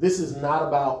this is not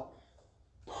about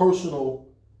personal,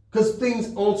 because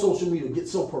things on social media get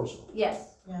so personal. Yes.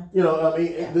 Yeah.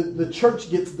 The church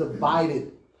gets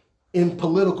divided in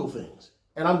political things.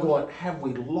 And I'm going, have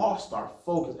we lost our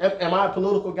focus? Am I a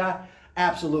political guy?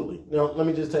 Absolutely. Let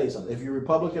me just tell you something. If you're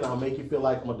Republican, I'll make you feel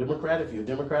like I'm a Democrat. If you're a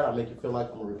Democrat, I'll make you feel like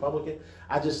I'm a Republican.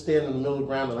 I just stand in the middle of the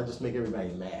ground and I just make everybody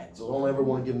mad. So don't ever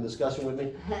want to get in a discussion with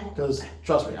me, because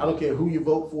trust me, I don't care who you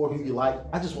vote for, who you like.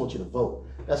 I just want you to vote.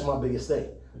 That's my biggest thing.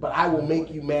 But I will make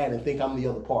you mad and think I'm the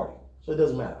other party. So it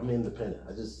doesn't matter. I'm independent.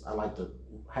 I like to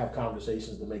have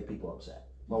conversations to make people upset.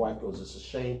 My wife goes, it's a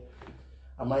shame.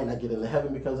 I might not get into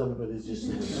heaven because of it, but it's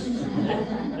just.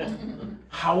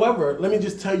 However, let me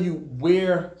just tell you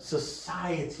where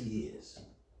society is.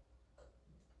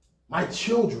 My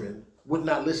children would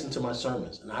not listen to my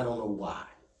sermons, and I don't know why.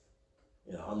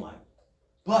 I'm like,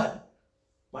 but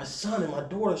my son and my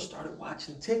daughter started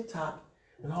watching TikTok,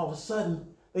 and all of a sudden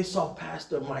they saw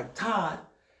Pastor Mike Todd,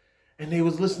 and they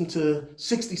was listening to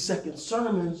 60-second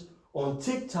sermons on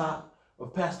TikTok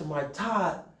of Pastor Mike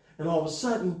Todd, and all of a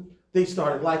sudden they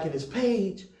started liking his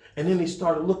page, and then they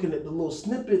started looking at the little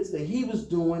snippets that he was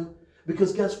doing,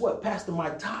 because guess what? Pastor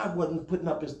Mike Todd wasn't putting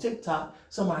up his TikTok,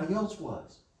 somebody else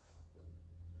was.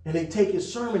 And they take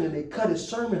his sermon and they cut his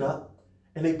sermon up,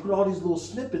 and they put all these little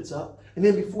snippets up, and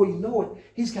then before you know it,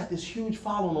 he's got this huge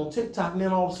following on TikTok, and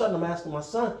then all of a sudden I'm asking my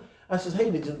son, I said,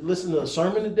 hey, did you listen to a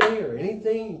sermon today or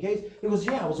anything? Engage? He goes,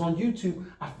 yeah, I was on YouTube.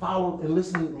 I followed and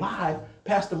listened live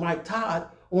Pastor Mike Todd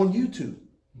on YouTube.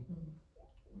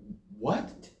 What?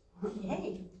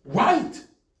 Yay. Right.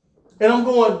 And I'm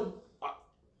going,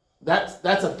 that's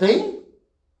a thing?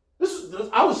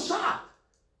 I was shocked.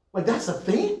 Like, that's a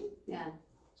thing? Yeah.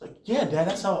 It's like, yeah,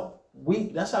 Dad, so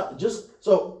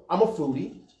I'm a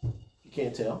foodie. You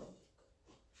can't tell.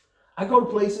 I go to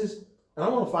places and I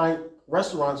want to find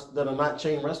restaurants that are not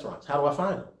chain restaurants. How do I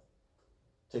find them?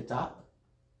 TikTok?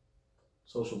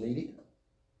 Social media?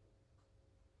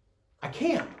 I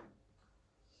can't.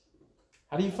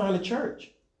 How do you find a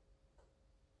church?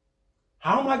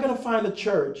 How am I going to find a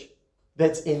church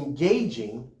that's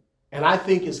engaging and I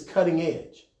think is cutting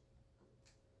edge?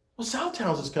 Well,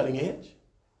 Southtown's is cutting edge.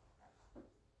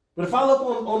 But if I look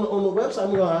on the website,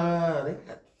 I'm going, they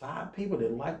got 5 people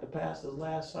that liked the pastor's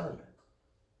last sermon.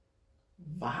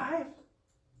 5?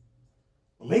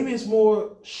 Well, maybe it's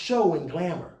more show and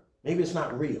glamour. Maybe it's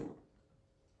not real.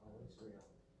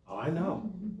 Oh, I know.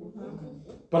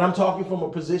 But I'm talking from a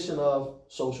position of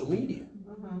social media.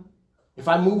 If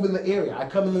I move in the area, I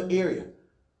come in the area,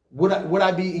 would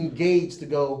I be engaged to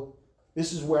go,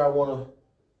 this is where I want to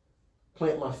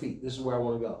plant my feet. This is where I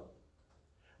want to go.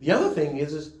 The other thing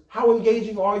is how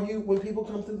engaging are you when people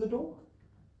come through the door?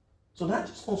 So not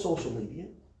just on social media.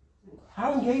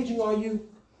 How engaging are you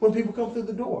when people come through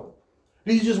the door?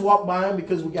 Do you just walk by them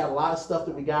because we got a lot of stuff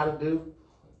that we got to do?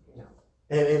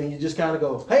 And you just kind of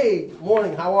go, hey, good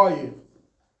morning, how are you?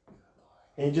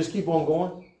 And you just keep on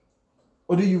going?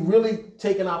 Or do you really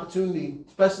take an opportunity,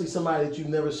 especially somebody that you've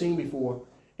never seen before,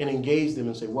 and engage them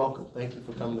and say, welcome, thank you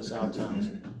for coming to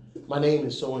Southtown. My name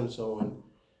is so-and-so, and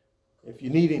if you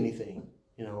need anything,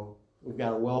 we've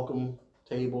got a welcome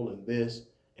table and this,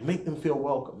 and make them feel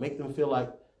welcome. Make them feel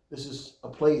like this is a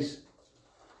place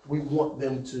we want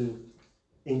them to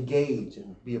engage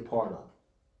and be a part of.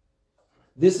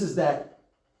 This is that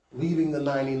leaving the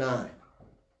 99,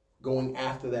 going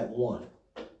after that one.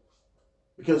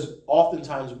 Because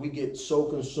oftentimes we get so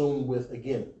consumed with,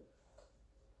 again,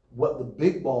 what the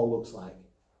big ball looks like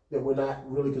that we're not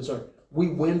really concerned. We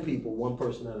win people one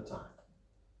person at a time.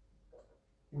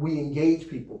 We engage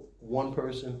people one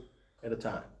person at a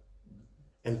time.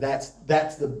 And that's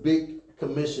the big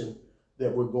commission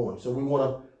that we're going. So we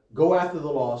want to go after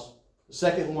the lost, The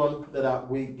second one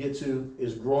that we get to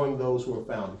is growing those who are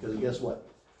found, because guess what?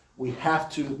 We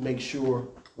have to make sure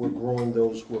we're growing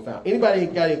those who are found. Anybody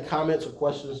got any comments or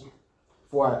questions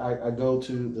before I go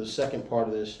to the second part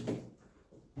of this?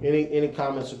 Any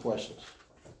comments or questions?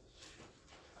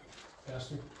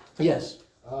 Pastor? Yes.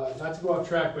 Not to go off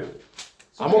track, but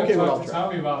I'm something okay I with talked off to track.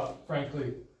 Tommy about,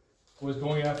 frankly, was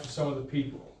going after some of the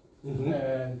people. Mm-hmm.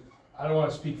 And I don't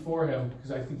want to speak for him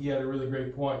because I think he had a really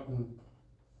great point in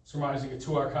surmising a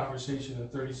 2-hour conversation in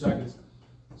 30 seconds.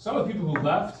 Some of the people who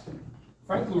left,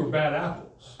 frankly, were bad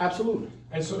apples. Absolutely.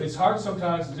 And so it's hard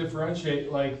sometimes to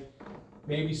differentiate, like,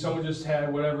 maybe someone just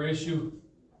had whatever issue,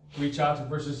 reach out to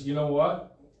versus, you know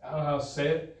what? I don't know how to say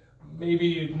it.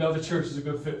 Maybe another church is a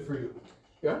good fit for you.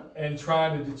 Yeah. And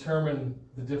trying to determine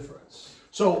the difference.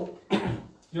 So, You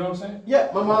know what I'm saying?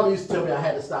 yeah, my mom used to tell me I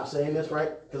had to stop saying this,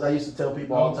 right? Because I used to tell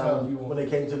people all the time when they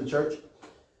came to the church,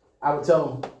 I would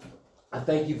tell them, I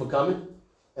thank you for coming,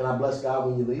 and I bless God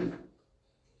when you leave.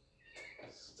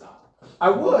 Stop. I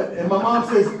would, and my mom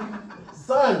says,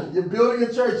 son, you're building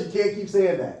a church, you can't keep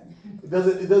saying that. It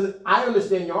doesn't, I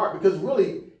understand your heart, because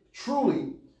really,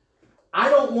 truly, I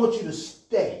don't want you to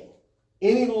stay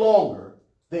any longer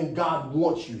than God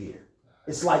wants you here.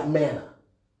 It's like manna.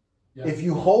 Yeah. If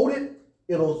you hold it,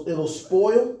 it'll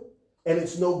spoil, and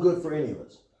it's no good for any of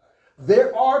us.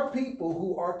 There are people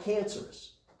who are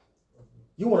cancerous.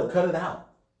 You want to cut it out.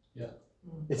 Yeah.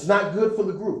 It's not good for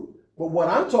the group. But what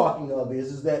I'm talking of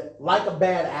is that like a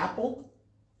bad apple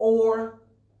or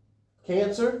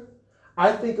cancer,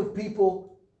 I think of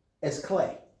people as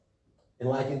clay. And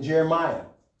like in Jeremiah,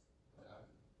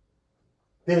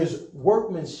 there's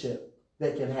workmanship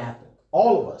that can happen.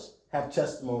 All of us have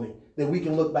testimony that we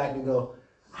can look back and go,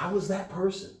 I was that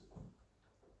person.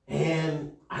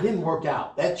 And I didn't work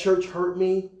out. That church hurt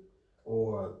me,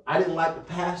 or I didn't like the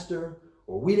pastor,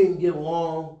 or we didn't get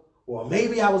along, or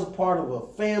maybe I was a part of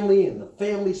a family and the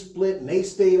family split and they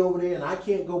stayed over there and I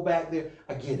can't go back there.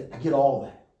 I get it. I get all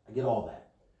that. I get all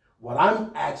that. What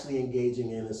I'm actually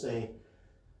engaging in is saying,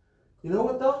 you know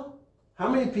what though? How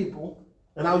many people,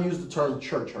 and I'll use the term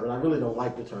church hurt. I really don't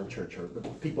like the term church hurt,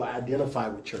 but people identify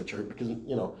with church hurt because,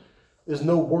 there's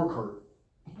no work hurt.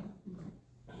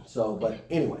 So, but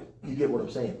anyway, you get what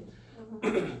I'm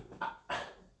saying.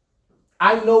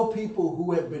 I know people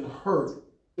who have been hurt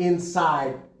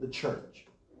inside the church.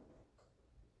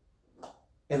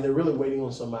 And they're really waiting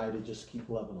on somebody to just keep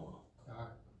loving on them.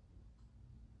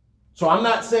 So I'm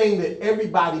not saying that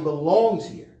everybody belongs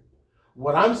here.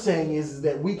 What I'm saying is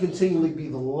that we continually be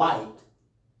the light.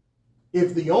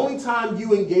 If the only time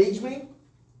you engage me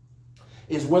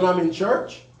is when I'm in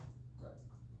church,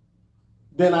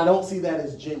 then I don't see that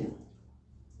as genuine.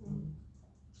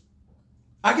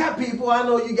 I got people, I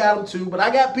know you got them too, but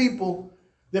I got people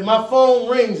that my phone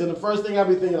rings and the first thing I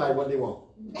be thinking like, what they want?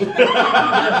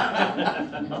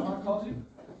 Mama called you?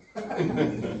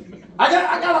 I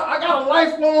got a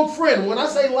lifelong friend. When I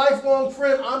say lifelong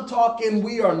friend, I'm talking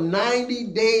we are 90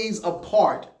 days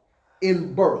apart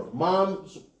in birth.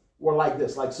 Moms were like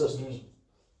this, like sisters.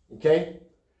 Okay?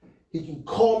 He can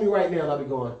call me right now and I'll be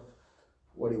going,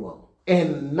 what do you want?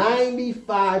 And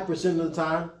 95% of the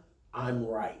time, I'm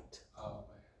right.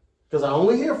 Because I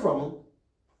only hear from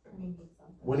him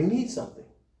when he needs something.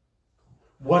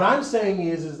 What I'm saying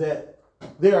is that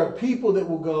there are people that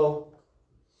will go,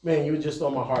 man, you were just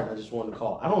on my heart. I just wanted to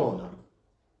call. I don't want nothing.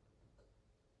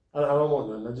 I don't want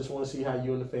nothing. I just want to see how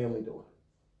you and the family doing.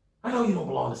 I know you don't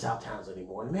belong to South Towns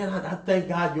anymore. And man, I thank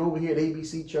God you're over here at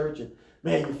ABC Church. And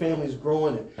man, your family's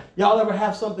growing. And y'all ever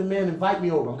have something, man, invite me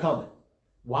over. I'm coming.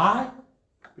 Why?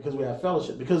 Because we have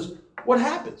fellowship. Because what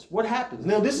happens? What happens?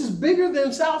 Now, this is bigger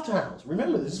than South Towns.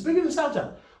 Remember, this is bigger than South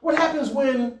Towns. What happens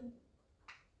when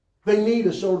they need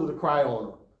a shoulder to cry on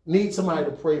them, need somebody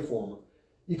to pray for them?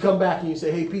 You come back and you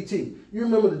say, hey, PT, you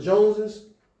remember the Joneses?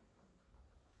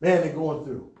 Man, they're going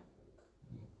through.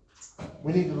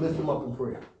 We need to lift them up in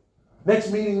prayer.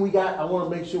 Next meeting we got, I want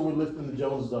to make sure we're lifting the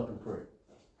Joneses up in prayer.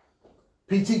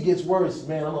 PT gets worried, says,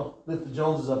 man, I'm going to lift the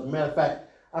Joneses up. As a matter of fact,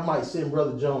 I might send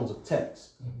Brother Jones a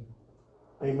text.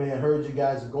 Hey, man, heard you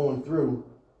guys are going through.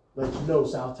 Let you know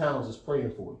South Towns is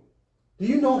praying for you. Do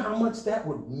you know how much that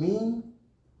would mean?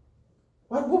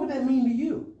 What would that mean to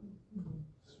you?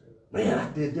 Man, I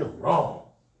did them wrong.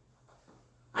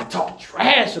 I talked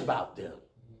trash about them.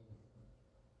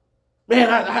 Man,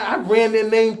 I ran their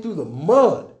name through the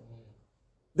mud.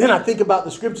 Then I think about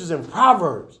the scriptures in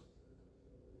Proverbs.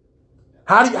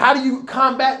 How do you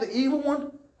combat the evil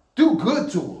one? Do good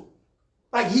to them.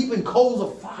 Like heaping coals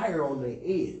of fire on their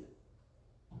head.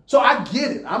 So I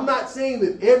get it. I'm not saying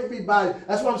that everybody,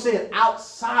 that's what I'm saying,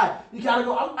 outside, you gotta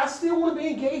go, I still want to be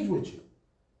engaged with you.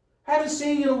 Haven't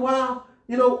seen you in a while.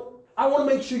 You know, I want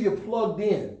to make sure you're plugged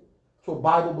in to a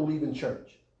Bible-believing church.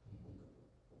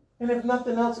 And if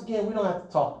nothing else, again, we don't have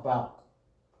to talk about,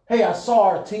 hey, I saw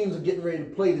our teams are getting ready to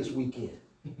play this weekend.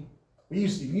 We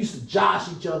used to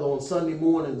josh each other on Sunday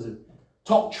mornings and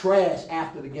talk trash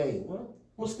after the game. Well,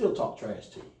 we'll still talk trash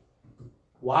to you.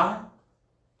 Why?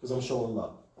 Because I'm showing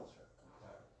love.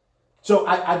 So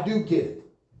I do get it.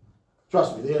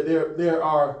 Trust me, there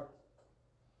are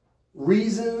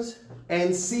reasons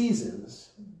and seasons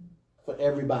for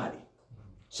everybody.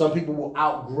 Some people will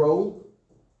outgrow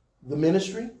the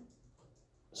ministry.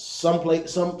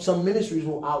 Some ministries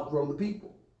will outgrow the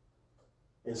people.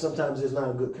 And sometimes there's not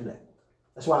a good connect.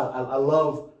 That's why I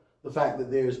love the fact that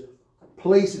there's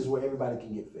places where everybody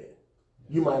can get fed.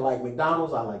 You might like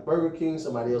McDonald's, I like Burger King,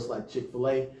 somebody else like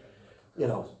Chick-fil-A. You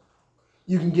know,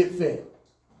 you can get fed.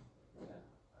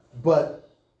 But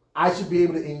I should be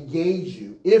able to engage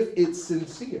you, if it's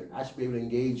sincere, I should be able to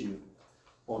engage you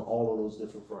on all of those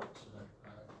different fronts.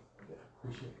 Yeah,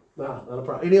 appreciate it. Nah, not a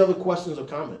problem. Any other questions or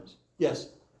comments? Yes.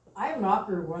 I have an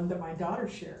awkward one that my daughter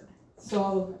shared.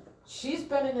 So she's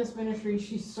been in this ministry.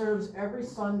 She serves every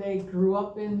Sunday, grew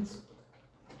up in,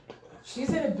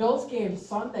 she's at a Bills game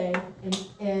Sunday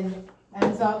and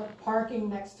ends up parking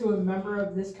next to a member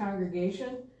of this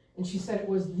congregation. And she said it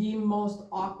was the most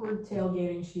awkward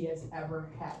tailgating she has ever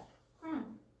had.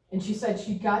 And she said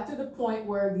she got to the point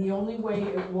where the only way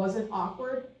it wasn't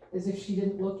awkward is if she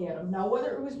didn't look at them. Now,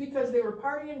 whether it was because they were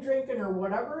partying, drinking, or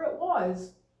whatever it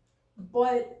was,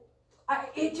 but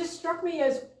it just struck me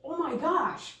as, oh my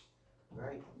gosh.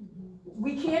 Right.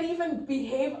 We can't even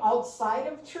behave outside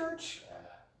of church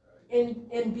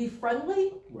and be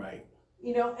friendly. Right.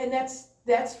 You know, and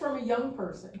that's from a young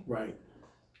person. Right.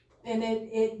 And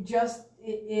it just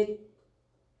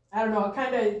I don't know,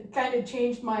 it kind of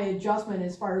changed my adjustment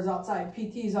as far as outside.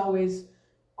 PT's always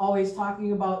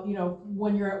talking about, you know,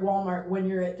 when you're at Walmart, when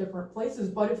you're at different places.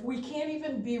 But if we can't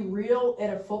even be real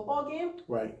at a football game,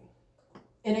 Right.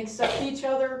 and accept each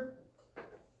other,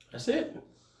 That's it.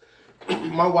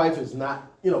 My wife is not,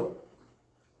 you know,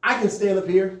 I can stand up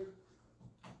here,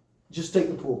 just take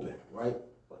the pulpit, right?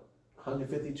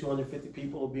 150, 250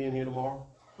 people will be in here tomorrow,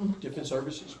 different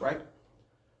services, right?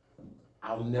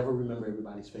 I'll never remember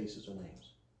everybody's faces or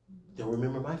names. They'll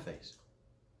remember my face.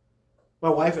 My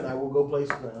wife and I will go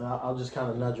places, and I'll just kind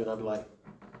of nudge her, and I'll be like,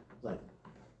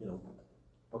 you know,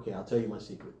 okay, I'll tell you my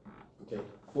secret, okay?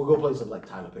 We'll go places like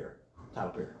Tyler Perry.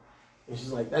 And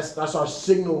she's like, that's our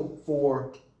signal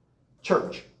for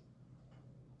church.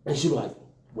 And she'll be like,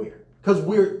 where? Because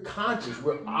we're conscious.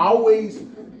 We're always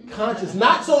conscious.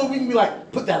 Not so that we can be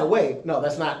like, put that away. No,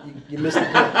 that's not, you missed the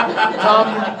point.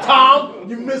 Tom,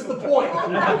 you missed the point.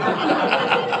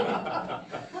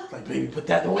 Like, baby, put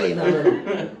that away.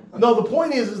 No. No, the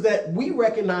point is that we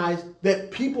recognize that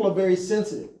people are very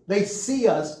sensitive. They see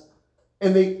us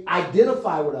and they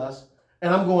identify with us.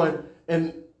 And I'm going,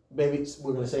 and baby,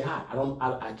 we're going to say hi.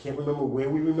 I can't remember where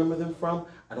we remember them from.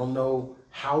 I don't know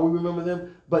how we remember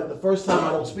them. But the first time I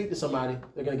don't speak to somebody,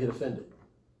 they're going to get offended.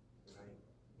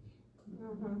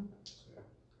 Mm-hmm.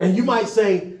 And you might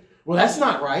say, well, that's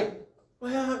not right.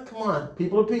 Well, come on.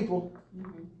 People are people.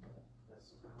 Mm-hmm.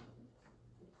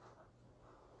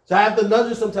 So I have to nudge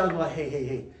her sometimes, like,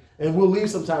 hey. And we'll leave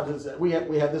sometimes. We have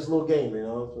this little game, you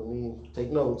know, so we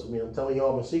take notes. I mean, I'm telling you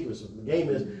all my secrets. The game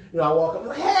is, you know, I walk up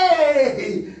like,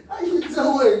 hey, how you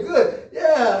doing? Good.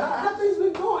 Yeah, how things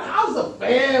been going? How's the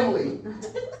family?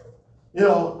 You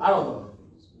know, I don't know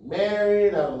if he's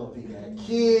married. I don't know if he got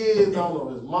kids. I don't know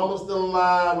if his mama's still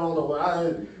alive. I don't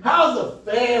know. How's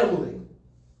the family?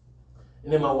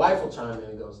 And then my wife will chime in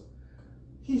and goes,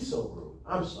 he's so rude.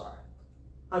 I'm sorry.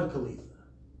 I'm Khalifa.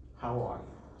 How are you?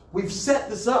 We've set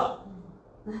this up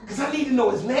because I need to know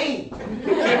his name.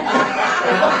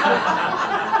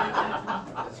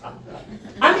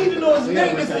 I need to know his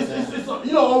name. It's,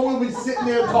 you know, or we'll be sitting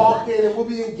there talking and we'll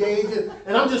be engaging,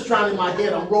 and I'm just trying in my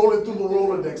head. I'm rolling through the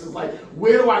Rolodex. It's like,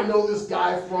 where do I know this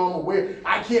guy from? Or where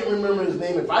I can't remember his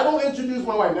name. If I don't introduce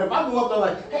my wife, now if I go up there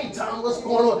like, hey Tom, what's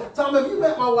going on? Tom, have you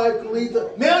met my wife,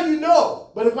 Khalifa? Now you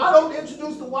know. But if I don't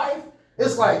introduce the wife,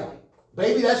 it's like,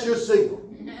 baby, that's your signal.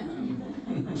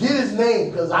 Get his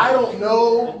name, because I don't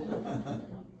know.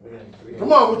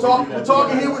 Come on, we're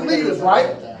talking here with leaders,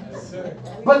 right?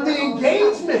 But the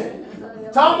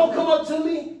engagement. Tom will come up to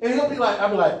me and I'll be like,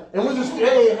 and we'll just,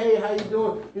 hey, how you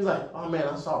doing? He's like, oh man,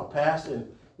 I saw a pastor,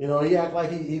 and you know, he act like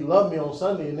he loved me on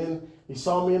Sunday, and then he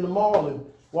saw me in the mall and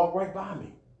walked right by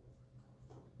me.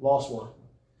 Lost one.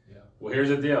 Yeah. Well, here's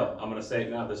the deal. I'm going to say it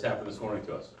now. This happened this morning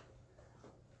to us.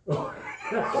 It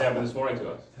happened this morning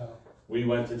to us. We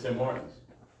went to Tim Hortons.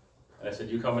 And I said,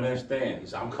 you coming in or staying? He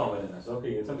said, I'm coming in. I said,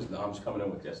 okay, no, I'm just coming in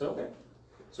with you. I said, okay.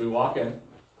 So we walk in,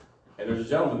 and there's a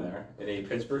gentleman there in a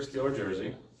Pittsburgh Steelers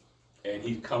jersey, and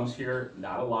he comes here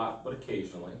not a lot, but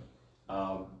occasionally.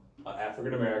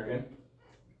 African American,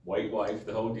 white wife,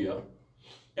 the whole deal.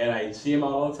 And I see him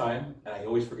out all the time, and I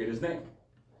always forget his name.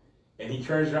 And he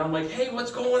turns around, I'm like, hey,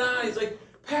 what's going on? He's like,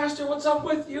 Pastor, what's up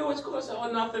with you? What's going on? I said,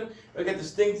 oh, nothing. I got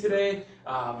this thing today.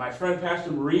 My friend Pastor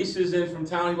Maurice is in from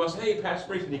town. He goes, hey, Pastor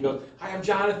Maurice. And he goes, hi, I'm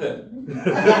Jonathan. Jonathan,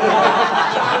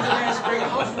 that's great.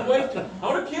 How's your wife doing? How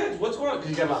are the kids? What's going on? Because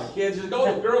he's got a lot of kids. He's like,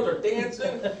 oh, the girls are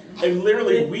dancing. And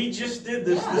literally, we just did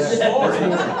this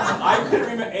morning. I couldn't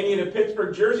remember, and he had a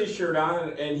Pittsburgh jersey shirt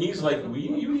on, and he's like,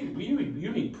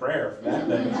 you need prayer for that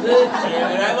thing.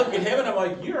 And I look at him, and I'm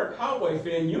like, you're a Cowboy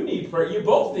fan. You need prayer. You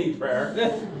both need prayer.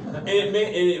 And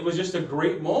it was just a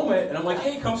great moment. And I'm like,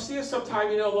 hey, come see us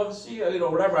sometime. Love to see you.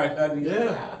 Whatever I had. And,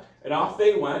 and off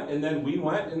they went, and then we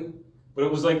went. But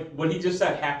it was like what he just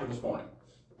said happened this morning.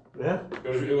 Yeah.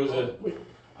 It was a.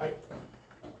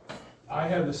 I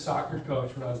had the soccer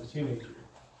coach when I was a teenager.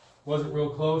 Wasn't real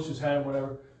close, just had him,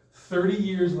 whatever. 30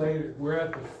 years later, we're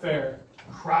at the fair,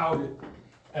 crowded,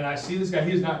 and I see this guy.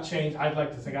 He has not changed. I'd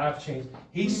like to think I've changed.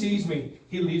 He sees me.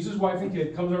 He leaves his wife and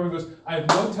kid, comes over and goes, I have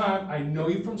no time. I know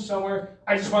you from somewhere.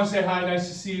 I just want to say hi. Nice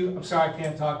to see you. I'm sorry I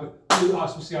can't talk, but really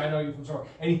awesome to see you. I know you from somewhere.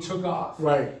 And he took off.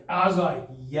 Right. And I was like,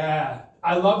 yeah.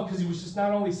 I love it because he was just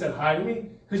not only said hi to me,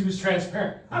 because he was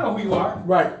transparent. I know who you are.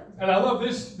 Right. And I love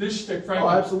this shtick, frankly. Oh,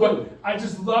 absolutely. But I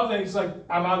just love that he's like,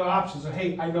 I'm out of options. So,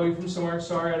 hey, I know you from somewhere.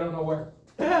 Sorry, I don't know where.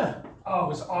 Yeah. Oh, it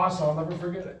was awesome. I'll never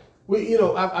forget it.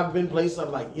 Well, I've been places.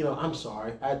 I'm like, I'm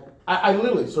sorry. I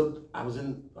literally. So I was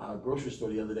in a grocery store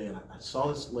the other day, and I saw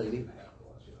this lady.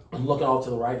 I'm looking all to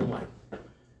the right. I'm like,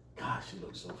 gosh, she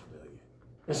looks so familiar.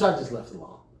 And so I just left it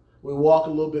alone. We walk a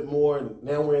little bit more, and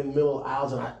now we're in the middle of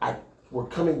aisles, and we're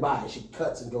coming by, and she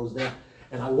cuts and goes down.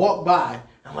 And I walk by, and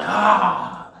I'm like,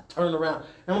 I turn around,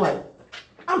 and I'm like,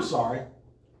 I'm sorry.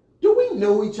 Do we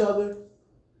know each other?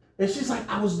 And she's like,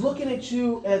 I was looking at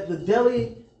you at the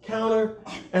deli counter,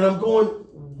 and I'm going,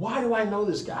 why do I know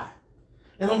this guy?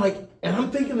 And I'm like, and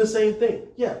I'm thinking the same thing.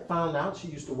 Yeah, found out she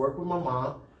used to work with my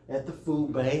mom at the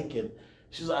food bank, and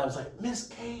I was like, Miss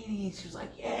Katie. She was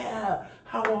like, yeah,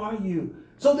 how are you?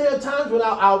 So there are times when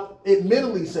I'll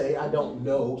admittedly say I don't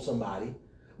know somebody,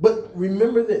 but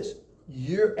remember this,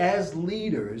 as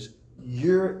leaders,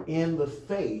 you're in the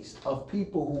face of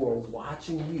people who are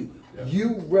watching you. Yeah.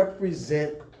 You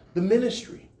represent the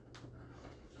ministry.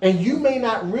 And you may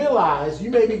not realize, you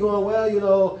may be going,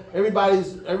 well,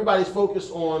 everybody's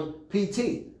focused on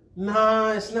PT.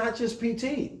 Nah, it's not just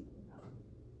PT.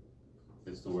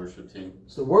 It's the worship team.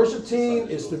 It's the worship team,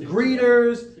 it's the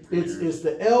greeters, it's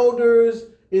the elders,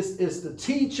 it's the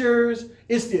teachers,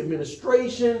 it's the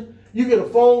administration. You get a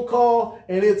phone call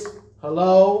and it's,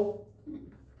 hello?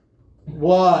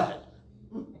 What?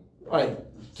 Like,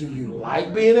 do you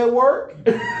like being at work?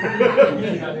 You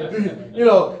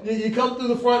come through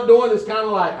the front door and it's kind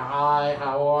of like, hi,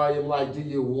 how are you? I'm like, do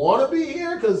you want to be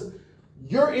here? Because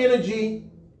your energy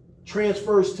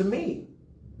transfers to me.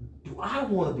 Do I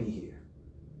want to be here?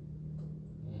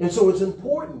 And so it's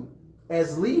important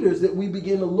as leaders that we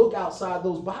begin to look outside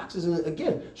those boxes and,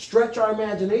 again, stretch our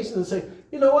imagination and say,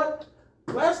 you know what?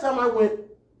 Last time I went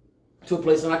to a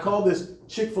place, and I call this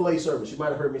Chick-fil-A service. You might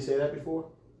have heard me say that before.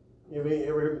 You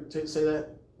ever heard me say that?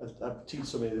 I teach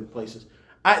so many different places.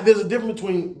 There's a difference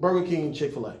between Burger King and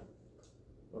Chick-fil-A.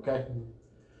 Okay?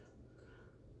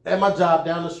 At my job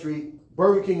down the street,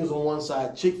 Burger King is on one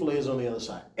side, Chick-fil-A is on the other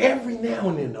side. Every now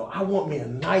and then, though, I want me a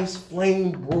nice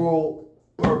flame broiled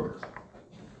burger.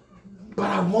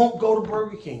 But I won't go to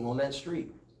Burger King on that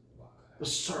street. The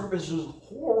service is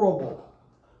horrible.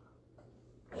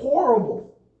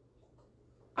 Horrible.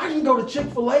 I can go to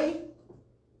Chick-fil-A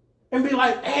and be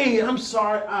like, hey, I'm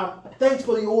sorry, thanks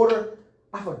for the order.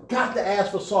 I forgot to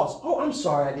ask for sauce. Oh, I'm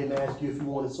sorry I didn't ask you if you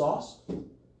wanted sauce.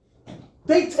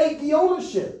 They take the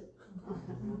ownership.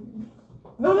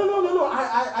 No.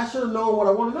 I should have known what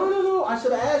I wanted. No. I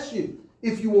should have asked you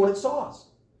if you wanted sauce.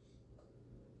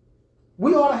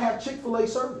 We ought to have Chick-fil-A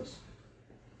service.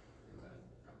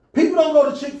 People don't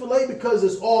go to Chick-fil-A because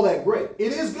it's all that great.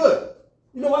 It is good.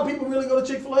 You know why people really go to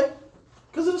Chick-fil-A?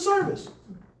 Because of the service.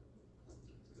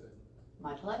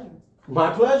 My pleasure.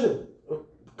 My pleasure.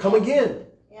 Come again.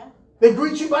 Yeah. They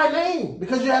greet you by name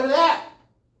because you have an app.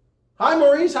 Hi,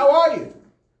 Maurice. How are you?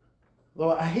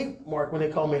 Well, I hate, Mark, when they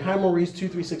call me, hi, Maurice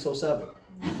 23607.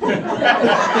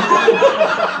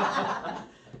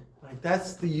 Like,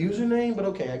 that's the username, but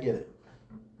okay, I get it.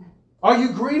 Are you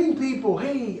greeting people?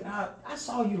 Hey, I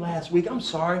saw you last week. I'm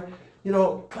sorry.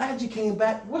 Glad you came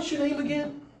back. What's your name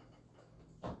again?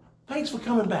 Thanks for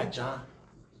coming back, John.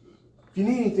 If you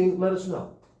need anything, let us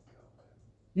know.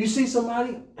 You see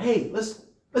somebody, hey, let's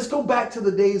go back to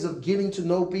the days of getting to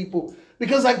know people.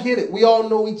 Because I get it. We all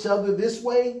know each other this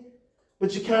way.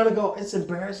 But you kind of go, it's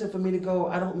embarrassing for me to go,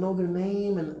 I don't know their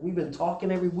name. And we've been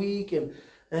talking every week.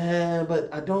 But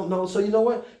I don't know. So you know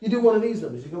what? You do one of these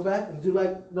numbers. You go back and do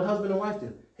like the husband and wife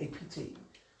did. Hey, PT,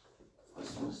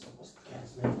 what's the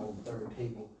cat's name on the third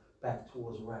table? Back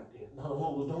towards the right there. No,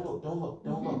 don't look.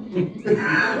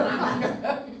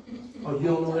 Oh, you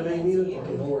don't know their name either?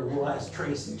 Okay, don't worry. We'll ask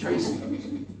Tracy.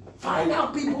 Find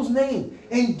out people's name.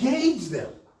 Engage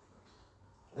them.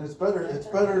 And it's better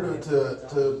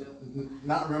to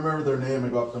not remember their name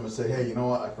and go up to them and say, hey, you know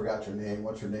what? I forgot your name.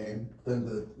 What's your name? Than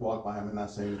to walk by them and not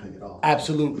say anything at all.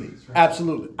 Absolutely.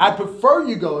 I prefer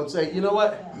you go and say, you know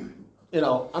what?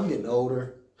 I'm getting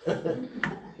older.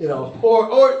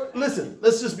 Or listen,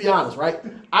 let's just be honest, right?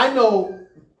 I know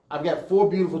I've got 4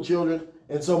 beautiful children,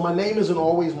 and so my name isn't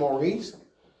always Maurice.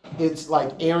 It's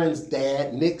like Aaron's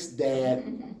dad, Nick's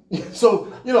dad.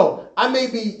 So, I may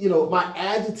be, my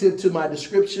adjective to my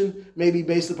description may be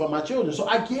based upon my children. So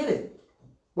I get it.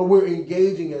 But we're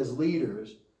engaging as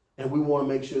leaders, and we want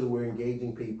to make sure that we're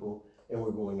engaging people and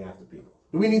we're going after people.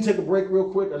 Do we need to take a break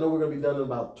real quick? I know we're going to be done in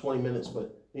about 20 minutes,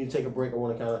 but we need to take a break. I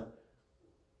want to kind of,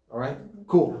 all right?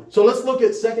 Cool. So let's look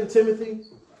at 2 Timothy.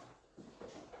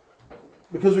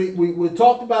 Because we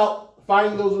talked about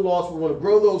finding those who are lost. We want to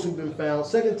grow those who've been found.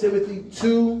 2 Timothy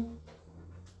 2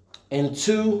 and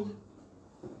 2.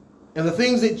 And the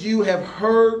things that you have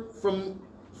heard from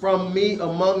me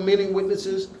among many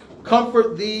witnesses,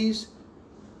 comfort these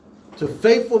to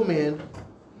faithful men.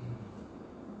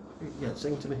 Yeah,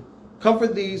 sing to me.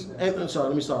 Comfort these, and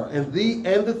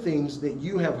the things that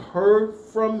you have heard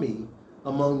from me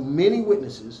among many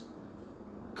witnesses,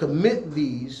 commit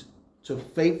these to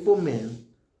faithful men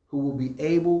who will be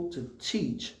able to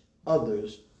teach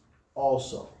others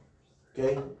also.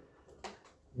 Okay?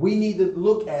 We need to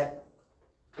look at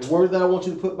the word that I want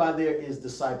you to put by there is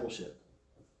discipleship.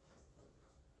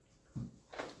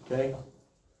 Okay?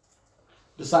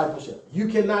 Discipleship. You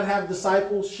cannot have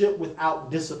discipleship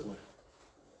without discipline.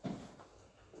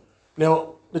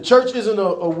 Now, the church isn't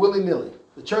a willy-nilly.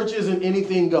 The church isn't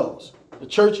anything goes. The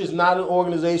church is not an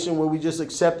organization where we just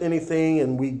accept anything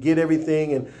and we get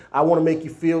everything and I want to make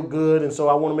you feel good and so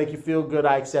I want to make you feel good,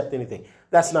 I accept anything.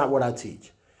 That's not what I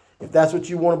teach. If that's what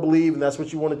you want to believe and that's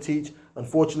what you want to teach,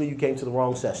 unfortunately you came to the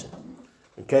wrong session.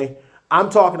 Okay?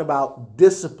 I'm talking about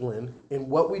discipline in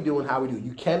what we do and how we do.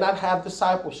 You cannot have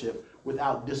discipleship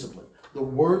without discipline. The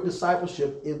word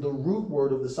discipleship, the root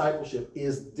word of discipleship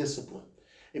is discipline.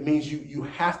 It means you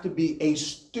have to be a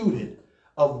student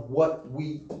of what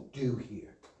we do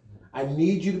here. I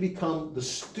need you to become the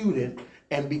student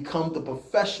and become the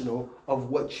professional of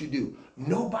what you do.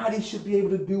 Nobody should be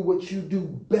able to do what you do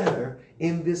better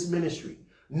in this ministry.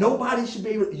 Nobody should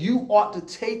be able, you ought to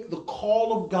take the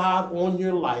call of God on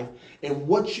your life and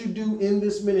what you do in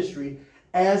this ministry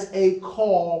as a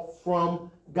call from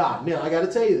God. Now, I got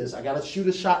to tell you this. I got to shoot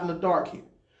a shot in the dark here.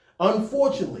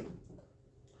 Unfortunately,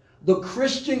 the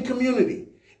Christian community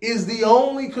is the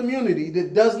only community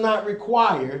that does not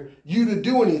require you to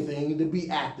do anything to be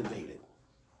activated.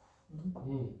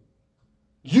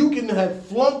 You can have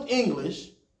flunked English,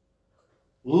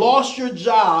 lost your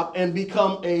job, and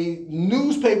become a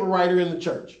newspaper writer in the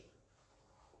church.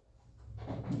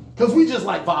 Because we just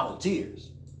like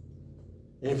volunteers.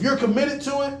 And if you're committed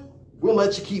to it, we'll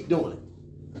let you keep doing it.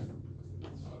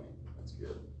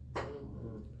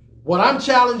 What I'm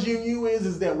challenging you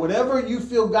is that whatever you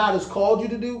feel God has called you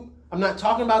to do, I'm not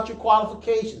talking about your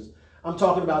qualifications. I'm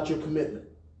talking about your commitment.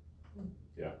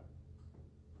 Yeah.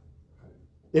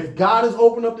 If God has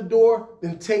opened up the door,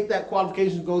 then take that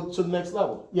qualification and go to the next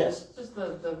level. Yes? Just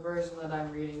the version that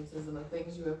I'm reading says, "And the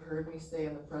things you have heard me say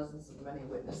in the presence of many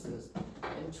witnesses,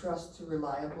 entrust to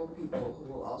reliable people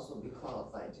who will also be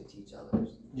qualified to teach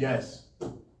others." Yes.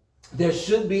 There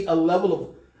should be a level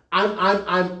of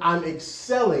I'm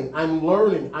excelling. I'm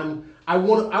learning. I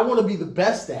want to be the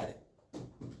best at it.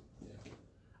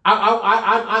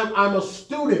 I'm a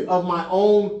student of my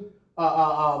own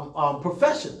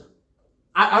profession.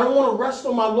 I don't want to rest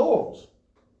on my laurels.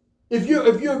 If you're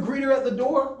a greeter at the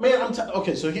door, man,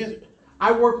 okay. So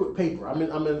I work with paper. I'm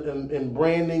in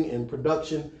branding and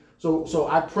production. So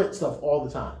I print stuff all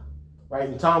the time, right?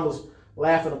 And Tom was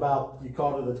laughing about, you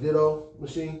called it a ditto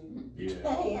machine. Yeah.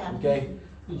 Yeah. Okay.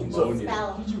 So,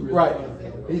 Right.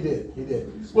 He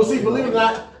did. Well, see, believe it or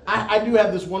not, I do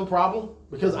have this one problem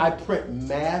because I print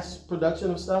mass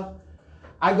production of stuff.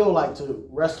 I go like to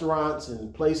restaurants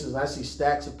and places and I see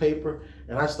stacks of paper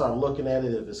and I start looking at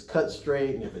it if it's cut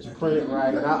straight and if it's printed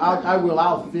right. And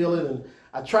I'll feel it, and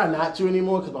I try not to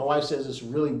anymore because my wife says it's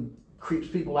really creeps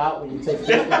people out when you take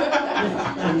paper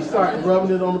and you start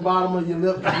rubbing it on the bottom of your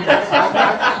lip.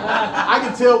 I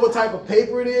can tell what type of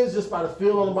paper it is just by the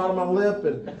feel on the bottom of my lip.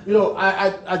 And you know,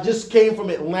 I just came from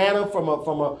Atlanta from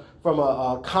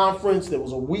a conference that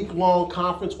was a week-long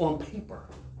conference on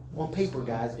paper,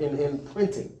 guys, in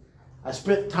printing. I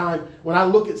spent time, when I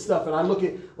look at stuff and I look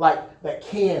at like that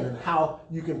can and how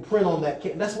you can print on that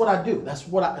can, that's what I do.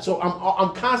 So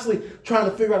I'm constantly trying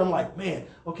to figure out, I'm like, man,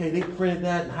 okay, they printed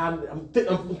that and how,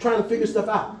 I'm trying to figure stuff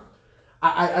out.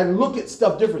 I look at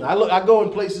stuff different. I go in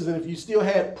places, and if you still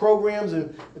had programs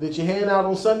and that you hand out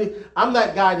on Sunday, I'm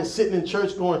that guy that's sitting in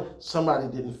church going, somebody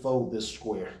didn't fold this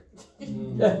square.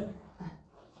 When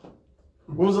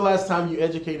was the last time you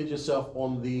educated yourself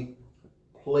on the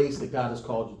place that God has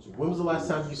called you to? When was the last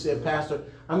time you said, Pastor,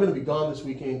 I'm going to be gone this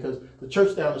weekend because the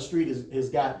church down the street has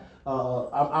got,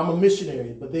 I'm a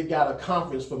missionary, but they've got a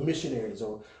conference for missionaries,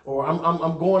 or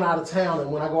I'm going out of town,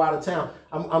 and when I go out of town,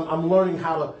 I'm learning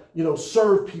how to,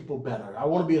 serve people better. I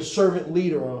want to be a servant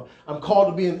leader, or I'm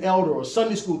called to be an elder or a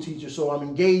Sunday school teacher, so I'm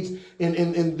engaged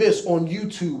in this on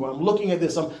YouTube. I'm looking at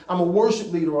this. I'm a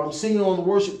worship leader, or I'm singing on the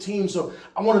worship team, so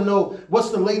I want to know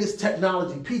what's the latest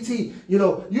technology. PT, you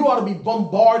ought to be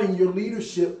bombarding your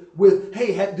leadership with,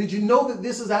 hey, did you know that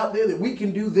this is out there, that we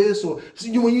can do this? Or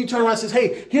when you turn around and says,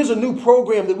 hey, here's a new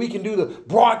program that we can do to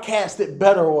broadcast it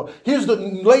better, or here's the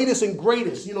latest and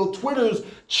greatest. Twitter's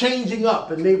changing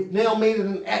up, and they've now made it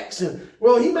an X. And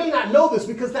well, he may not know this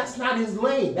because that's not his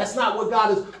lane. That's not what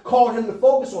God has called him to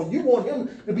focus on. You want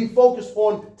him to be focused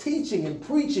on teaching and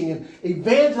preaching and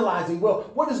evangelizing. Well,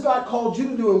 what has God called you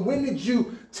to do? And when did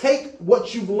you take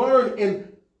what you've learned and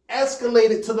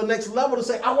escalate it to the next level to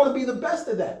say, I want to be the best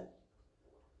at that?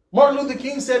 Martin Luther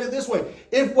King said it this way: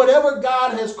 if whatever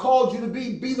God has called you to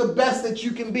be the best that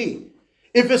you can be.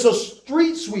 If it's a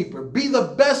street sweeper, be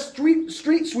the best street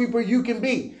sweeper you can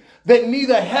be. That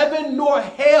neither heaven nor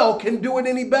hell can do it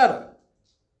any better.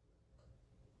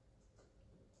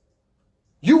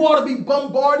 You ought to be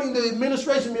bombarding the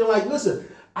administration, being like, listen,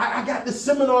 I got this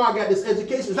seminar, I got this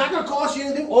education. It's not going to cost you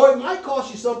anything, or it might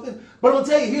cost you something, but I'm going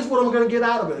to tell you, here's what I'm going to get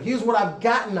out of it. Here's what I've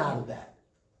gotten out of that.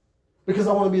 Because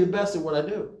I want to be the best at what I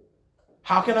do.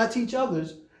 How can I teach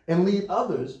others and lead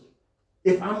others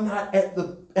if I'm not at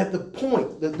the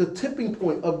point, the tipping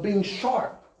point of being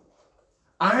sharp?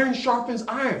 Iron sharpens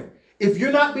iron. If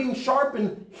you're not being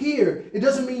sharpened here, it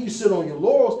doesn't mean you sit on your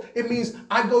laurels. It means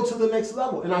I go to the next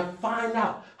level and I find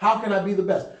out, how can I be the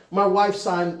best? My wife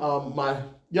signed my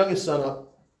youngest son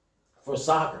up for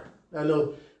soccer. I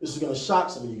know this is going to shock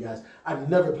some of you guys. I've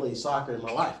never played soccer in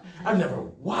my life. I've never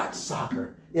watched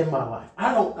soccer in my life.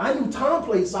 I knew Tom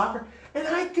played soccer, and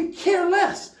I could care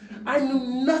less. I knew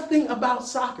nothing about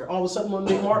soccer. All of a sudden, one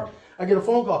day, Mark, I get a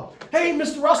phone call. Hey,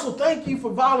 Mr. Russell, thank you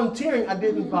for volunteering. I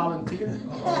didn't volunteer.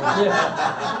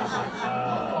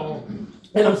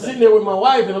 And I'm sitting there with my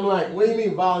wife, and I'm like, what do you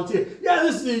mean volunteer? Yeah,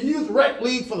 this is the youth rec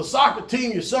league for the soccer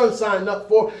team your son signed up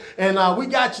for, and we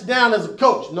got you down as a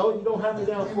coach. No, you don't have me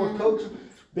down for a coach.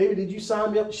 Baby, did you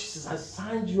sign me up? She says, I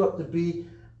signed you up to be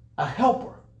a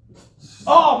helper.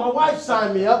 Oh, my wife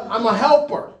signed me up. I'm a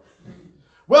helper.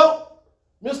 Well,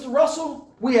 Mr.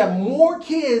 Russell, we have more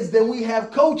kids than we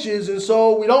have coaches, and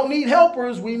so we don't need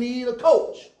helpers, we need a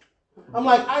coach. I'm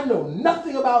like, I know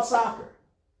nothing about soccer.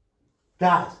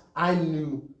 Guys, I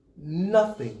knew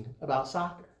nothing about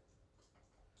soccer.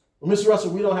 Well, Mr.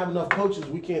 Russell, we don't have enough coaches,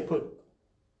 we can't put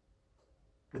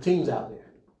the teams out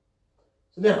there.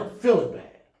 So now I'm feeling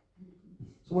bad.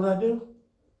 So what did I do?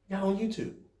 I got on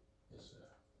YouTube.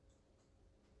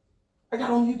 I got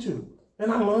on YouTube.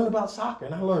 And I learned about soccer,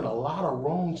 and I learned a lot of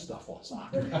wrong stuff on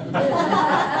soccer.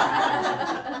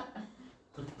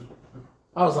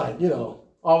 I was like,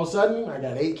 all of a sudden, I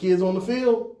got 8 kids on the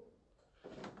field.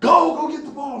 Go get the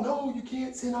ball. No, you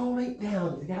can't send all 8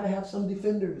 down. You got to have some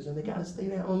defenders, and they got to stay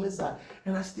down on this side.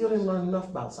 And I still didn't learn enough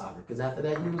about soccer, because after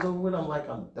that year was over with, I'm like,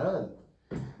 I'm done.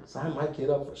 Sign my kid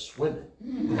up for swimming.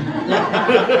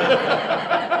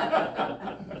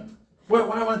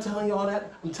 Why am I telling you all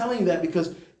that? I'm telling you that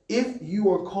because if you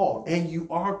are called, and you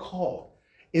are called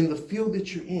in the field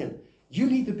that you're in, you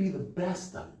need to be the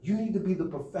best of it. You need to be the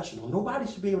professional. Nobody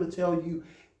should be able to tell you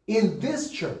in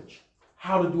this church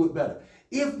how to do it better.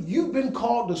 If you've been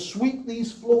called to sweep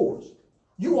these floors,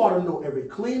 you ought to know every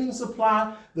cleaning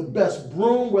supply, the best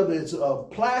broom, whether it's a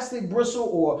plastic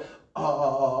bristle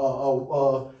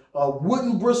or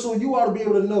wooden bristle, you ought to be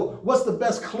able to know what's the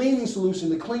best cleaning solution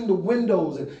to clean the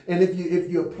windows. And if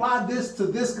you apply this to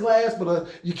this glass, but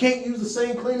you can't use the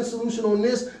same cleaning solution on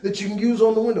this that you can use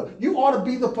on the window. You ought to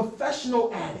be the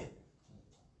professional at it.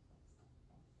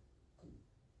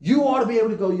 You ought to be able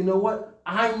to go, you know what?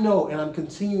 I know, and I'm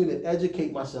continuing to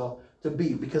educate myself to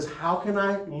be, because how can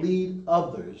I lead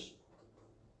others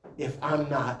if I'm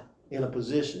not in a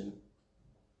position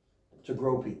to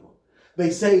grow people?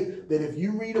 They say that if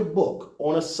you read a book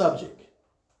on a subject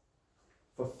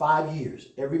for 5 years,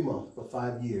 every month for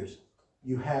 5 years,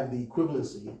 you have the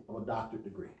equivalency of a doctorate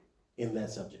degree in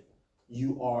that subject.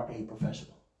 You are a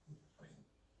professional.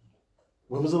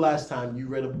 When was the last time you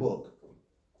read a book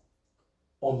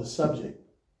on the subject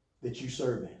that you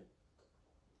serve in?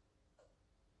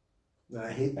 Now,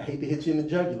 I hate to hit you in the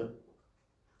jugular.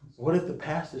 What if the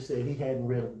pastor said he hadn't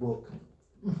read a book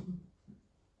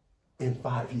in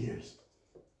 5 years?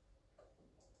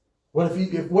 What if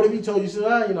he told you, said,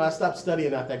 I stopped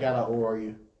studying after I got out of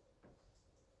ORU.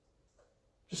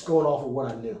 Just going off of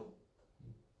what I knew.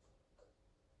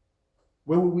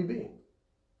 Where would we be?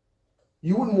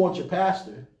 You wouldn't want your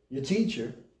pastor, your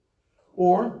teacher,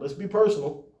 or, let's be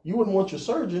personal, you wouldn't want your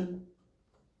surgeon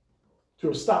to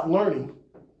have stopped learning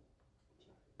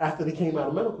after they came out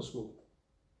of medical school.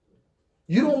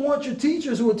 You don't want your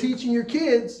teachers who are teaching your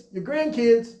kids, your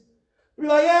grandkids, to be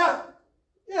like,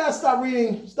 yeah, stop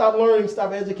reading, stop learning,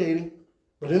 stop educating.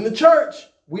 But in the church,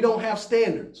 we don't have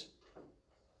standards.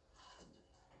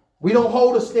 We don't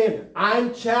hold a standard.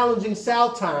 I'm challenging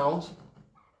Southtowns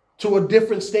to a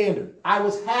different standard. I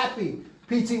was happy.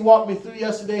 PT walked me through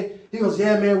yesterday. He goes,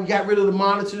 yeah, man, we got rid of the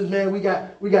monitors, man. We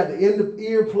got the end of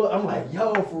ear plug. I'm like,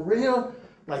 yo, for real?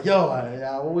 Like, yo, I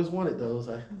always wanted those.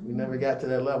 We never got to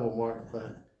that level, Mark.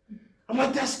 But I'm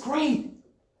like, that's great.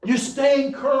 You're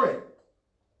staying current.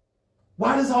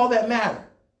 Why does all that matter?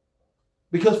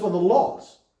 Because for the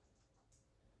lost,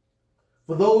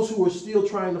 for those who are still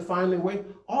trying to find their way,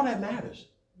 all that matters.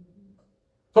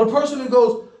 For the person who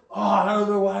goes, I don't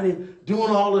know why they're doing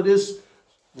all of this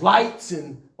lights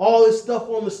and all this stuff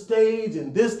on the stage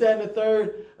and this, that, and the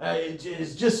third.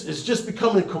 It's just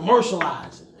becoming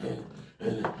commercialized.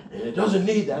 And it doesn't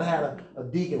need that. I had a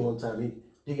deacon one time,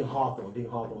 Deacon Hawthorne, he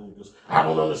goes, I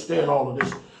don't understand all of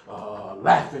this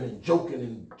laughing and joking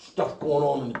and stuff going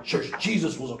on in the church.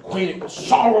 Jesus was acquainted with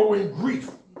sorrow and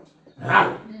grief. And I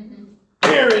don't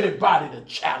dare anybody to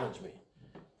challenge me.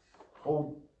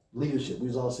 Whole leadership, we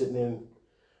was all sitting there and,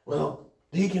 well,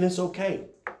 deacon, it's okay.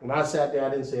 When I sat there, I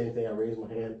didn't say anything. I raised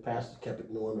my hand. Pastor kept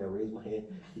ignoring me. I raised my hand.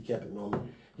 He kept ignoring me.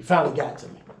 He finally got to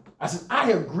me. I said,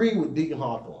 I agree with Deacon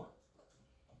Hawthorne.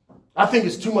 I think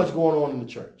it's too much going on in the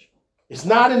church. It's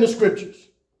not in the scriptures.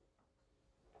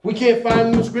 If we can't find it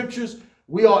in the scriptures,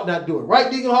 we ought not do it.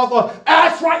 Right, Deacon Hawthorne?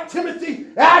 That's right, Timothy.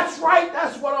 That's right.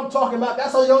 That's what I'm talking about.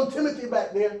 That's our young Timothy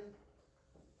back there.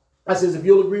 I says, if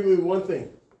you'll agree with me with one thing.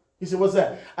 He said, what's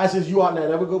that? I says, you ought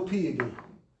not ever go pee again.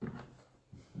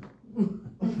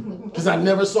 Because I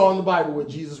never saw in the Bible where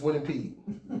Jesus went and peed.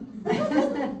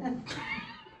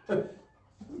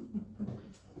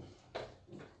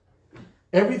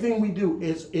 Everything we do,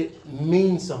 it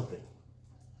means something.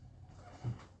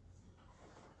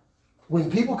 When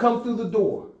people come through the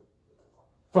door,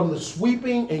 from the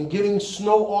sweeping and getting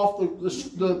snow off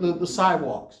the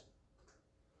sidewalks,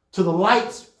 to the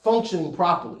lights functioning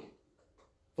properly,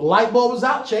 the light bulb is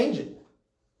out, change it.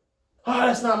 Oh,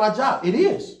 that's not my job. It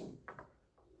is.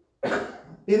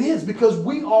 It is, because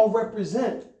we all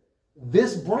represent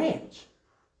this branch.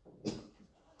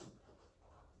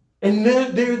 And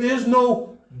there's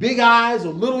no big eyes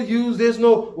or little U's. There's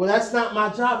no, well, that's not my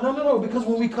job. No. Because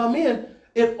when we come in,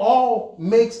 it all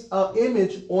makes an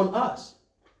image on us.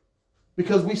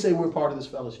 Because we say we're part of this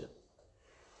fellowship.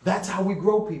 That's how we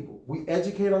grow people. We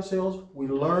educate ourselves. We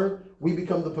learn. We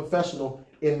become the professional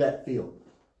in that field.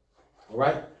 All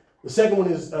right? The second one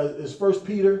is 1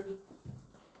 Peter.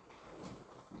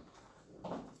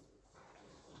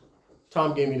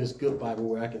 Tom gave me this good Bible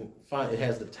where I can find, it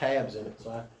has the tabs in it,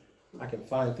 so I can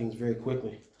find things very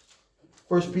quickly.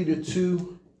 1 Peter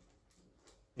 2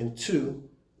 and 2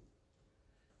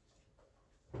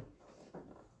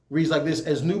 reads like this: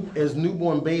 as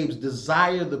newborn babes,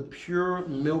 desire the pure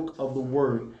milk of the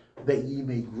word, that ye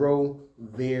may grow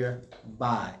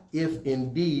thereby, if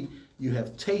indeed you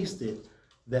have tasted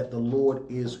that the Lord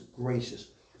is gracious.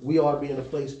 We ought to be in a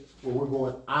place where we're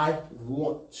going, I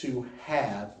want to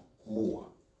have more.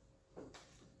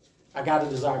 I got to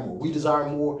desire more. We desire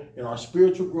more in our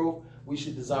spiritual growth. We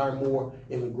should desire more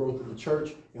in the growth of the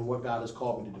church and what God has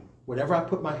called me to do. Whatever I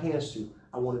put my hands to,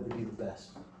 I want it to be the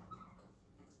best.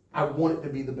 I want it to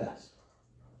be the best.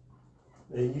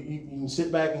 And you can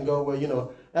sit back and go, well, you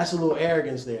know, that's a little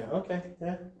arrogance there. Okay,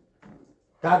 yeah.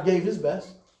 God gave his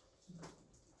best.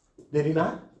 Did he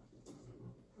not?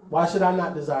 Why should I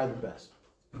not desire the best?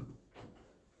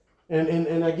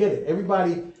 And I get it.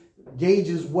 Everybody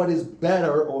gauges what is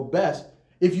better or best.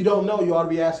 If you don't know, you ought to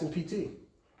be asking PT.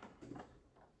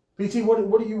 PT,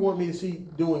 what do you want me to see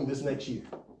doing this next year?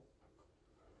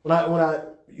 When I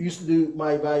used to do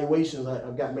my evaluations,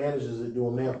 I've got managers that do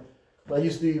them now. When I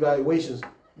used to do evaluations,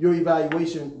 your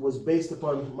evaluation was based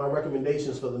upon my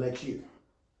recommendations for the next year.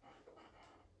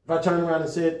 If I turned around and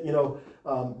said, you know,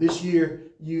 this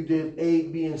year you did A,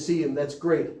 B, and C, and that's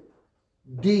great.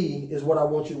 D is what I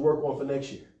want you to work on for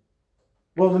next year.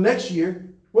 Well, the next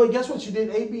year, well, guess what? You did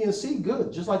A, B, and C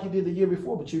good, just like you did the year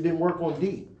before, but you didn't work on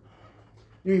D.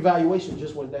 Your evaluation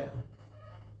just went down.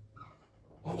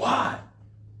 Well, why?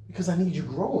 Because I need you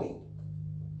growing.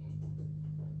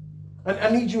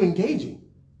 I need you engaging.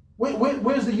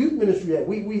 Where's the youth ministry at?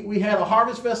 We had a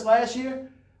Harvest Fest last year.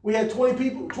 We had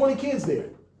 20 kids there.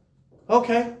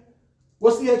 Okay.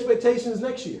 What's the expectations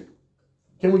next year?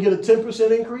 Can we get a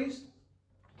 10% increase?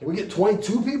 Can we get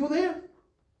 22 people there?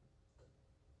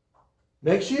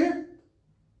 Next year,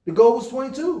 the goal was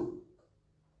 22.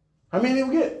 How many did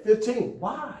we get? 15.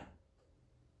 Why?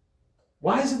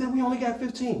 Why is it that we only got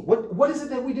 15? What is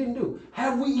it that we didn't do?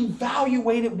 Have we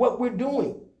evaluated what we're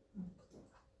doing?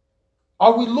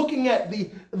 Are we looking at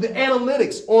the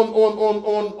analytics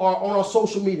on our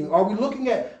social media? Are we looking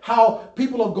at how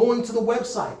people are going to the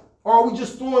website? Or are we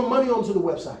just throwing money onto the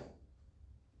website?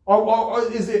 Or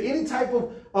is there any type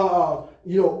of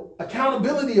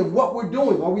accountability of what we're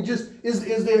doing? Are we just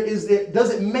is there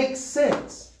does it make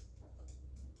sense?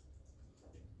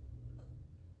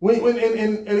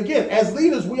 And again, as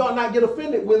leaders, we ought not get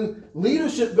offended when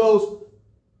leadership goes,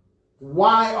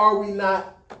 why are we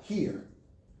not here?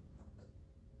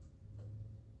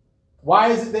 Why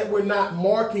is it that we're not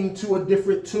marking to a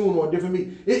different tune or a different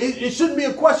beat? It shouldn't be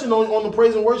a question on the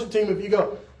praise and worship team if you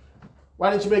go, why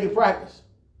didn't you make it practice?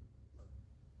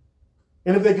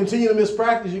 And if they continue to miss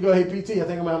practice, you go, hey, PT, I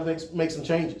think I'm going to have to make some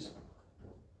changes.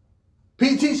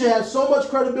 PT should have so much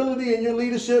credibility in your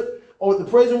leadership or with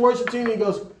the praise and worship team. He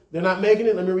goes, they're not making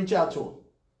it. Let me reach out to them.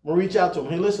 I'm going to reach out to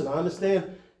them. Hey, listen, I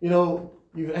understand,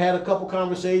 you've had a couple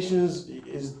conversations.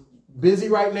 Is busy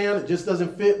right now. It just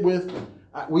doesn't fit with,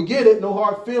 we get it, no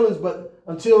hard feelings, but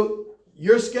until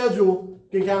your schedule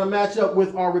can kind of match up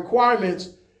with our requirements,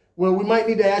 well, we might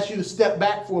need to ask you to step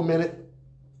back for a minute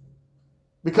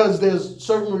because there's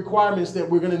certain requirements that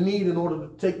we're going to need in order to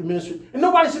take the ministry. And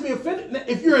nobody should be offended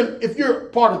if you're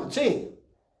part of the team.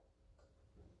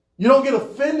 You don't get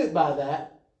offended by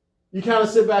that. You kind of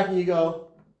sit back and you go,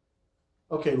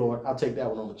 okay, Lord, I'll take that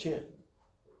one on the chin.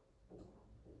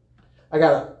 I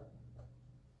got a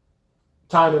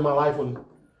time in my life when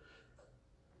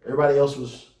everybody else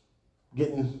was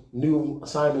getting new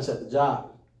assignments at the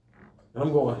job. And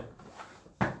I'm going,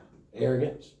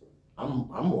 arrogance. I'm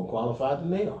more qualified than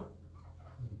they are.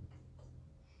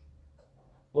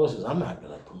 Lord says, I'm not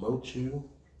going to promote you.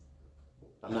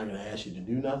 I'm not going to ask you to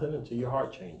do nothing until your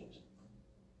heart changes.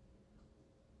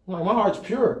 I'm like, my heart's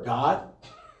pure, God.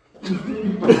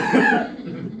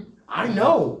 I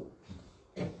know.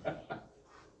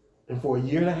 And for a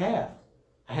year and a half,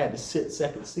 I had to sit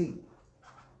second seat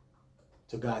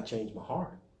till God changed my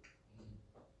heart.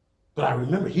 But I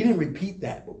remember, he didn't repeat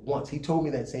that but once. He told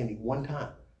me that, Sandy, one time.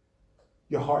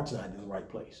 Your heart's not in the right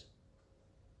place.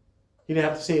 He didn't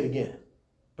have to say it again.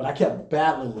 But I kept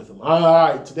battling with him. All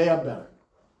right, today I'm better.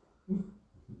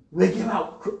 They give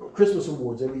out Christmas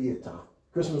awards every year, Tom.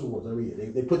 Christmas awards every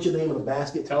year. They put your name in a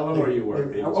basket. Tell them where you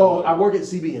work. I work at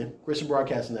CBN, Christian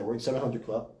Broadcasting Network, 700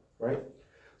 Club, right?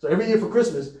 So every year for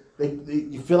Christmas,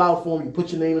 you fill out a form, you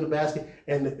put your name in the basket,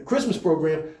 and the Christmas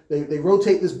program, they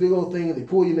rotate this big old thing, and they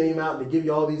pull your name out, and they give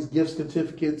you all these gift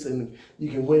certificates, and you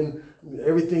can win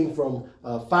everything from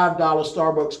a $5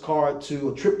 Starbucks card to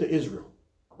a trip to Israel,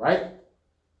 right?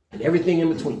 And everything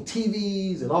in between,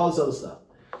 TVs and all this other stuff.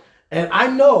 And I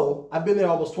know, I've been there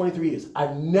almost 23 years,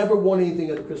 I've never won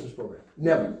anything at the Christmas program.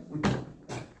 Never.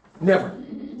 Never.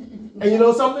 And you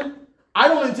know something? I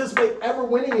don't anticipate ever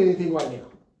winning anything right now.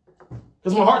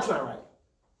 Because my heart's not right.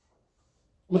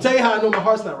 I'm going to tell you how I know my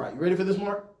heart's not right. You ready for this,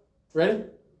 Mark? Ready?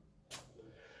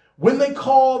 When they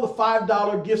call the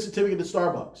 $5 gift certificate to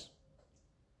Starbucks,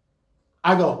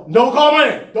 I go, don't call my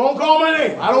name. Don't call my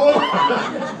name. I don't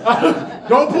want.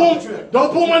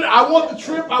 Don't pull my name. I want the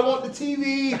trip. I want the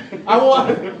TV. I want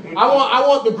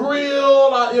the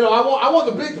grill. I want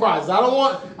the big prizes. I don't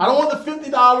want the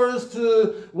 $50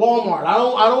 to Walmart. I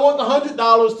don't want the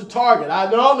 $100 to Target.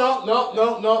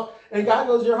 No. And God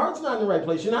goes, your heart's not in the right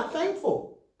place. You're not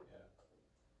thankful.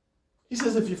 He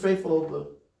says, if you're faithful over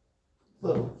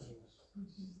little,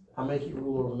 I'll make you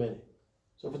rule over many.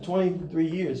 So for 23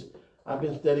 years, I've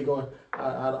been steady going,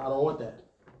 I don't want that.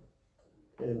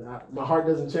 And my heart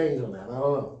doesn't change on that. I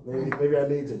don't know. Maybe I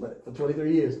need to, but for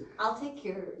 23 years. I'll take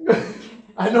care.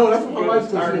 I know, that's what my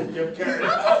wife's going to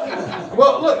say.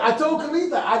 Well, look, I told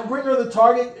Kalitha I'd bring her the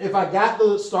Target. If I got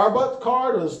the Starbucks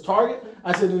card or the Target,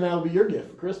 I said, then that'll be your gift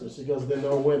for Christmas. She goes, then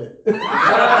they'll win it.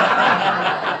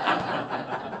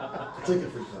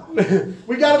 Ticket free.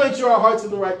 We got to make sure our heart's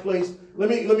in the right place. Let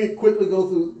me quickly go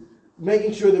through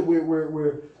making sure that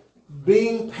we're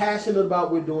being passionate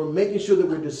about what we're doing, making sure that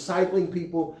we're discipling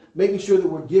people, making sure that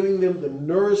we're giving them the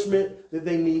nourishment that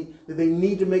they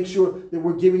need to make sure that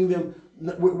we're giving them,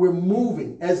 we're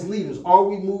moving as leaders. Are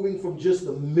we moving from just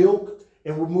the milk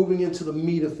and we're moving into the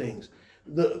meat of things?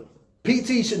 The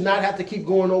PT should not have to keep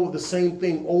going over the same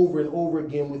thing over and over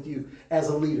again with you as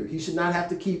a leader. He should not have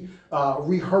to keep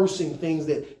rehearsing things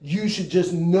that you should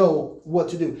just know what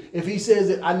to do. If he says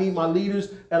that I need my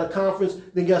leaders at a conference,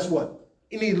 then guess what?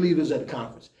 You need leaders at the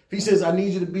conference. If he says I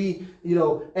need you to be,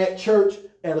 at church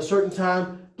at a certain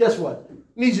time, guess what?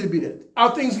 Need you to be there.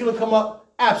 Are things going to come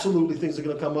up? Absolutely, things are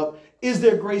going to come up. Is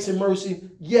there grace and mercy?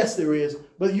 Yes, there is.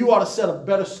 But you ought to set a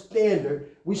better standard.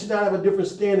 We should not have a different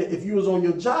standard. If you was on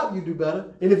your job, you do better.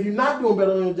 And if you're not doing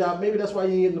better on your job, maybe that's why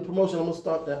you ain't getting the promotion. I'm going to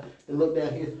start that and look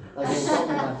down here. Like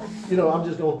I'm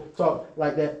just going to talk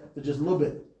like that for just a little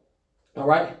bit. All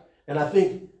right? And I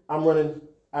think I'm running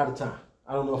out of time.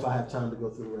 I don't know if I have time to go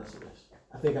through the rest of this.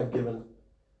 I think I've given,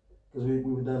 because we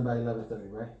were done by 11:30,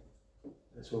 right?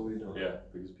 That's what we're doing. Yeah,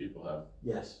 because people have.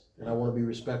 Yes, and I want to be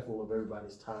respectful of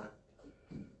everybody's time.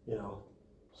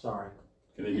 Sorry.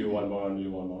 Can they do one more and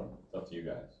do one more? It's up to you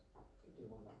guys.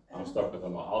 I'm stuck with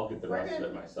them. I'll get the rest of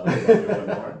it myself. I'll do one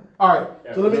more. All right.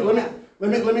 Yeah, so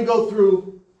let me go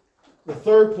through the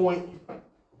third point.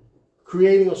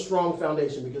 Creating a strong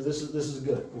foundation, because this is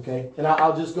good, okay? And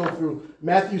I'll just go through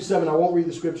Matthew 7. I won't read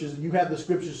the scriptures. You have the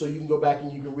scriptures, so you can go back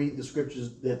and you can read the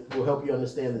scriptures that will help you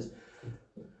understand this.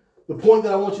 The point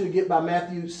that I want you to get by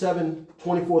Matthew 7,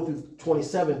 24 through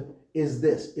 27 is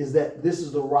this, is that this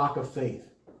is the rock of faith.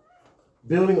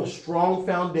 Building a strong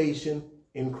foundation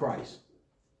in Christ.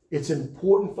 It's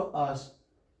important for us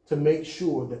to make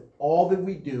sure that all that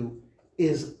we do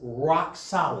is rock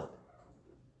solid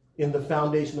in the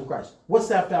foundation of Christ. What's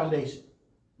that foundation?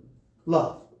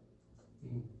 Love.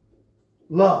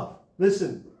 Love.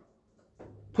 Listen,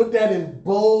 put that in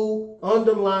bold,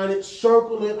 underline it,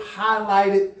 circle it,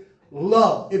 highlight it.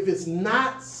 Love. If it's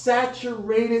not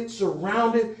saturated,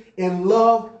 surrounded in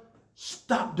love,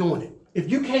 stop doing it. If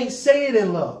you can't say it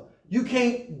in love, you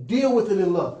can't deal with it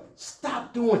in love,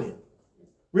 stop doing it.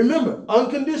 Remember,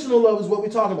 unconditional love is what we're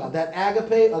talking about. That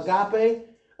agape,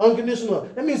 unconditional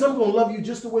love. That means I'm going to love you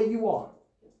just the way you are.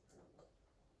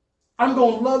 I'm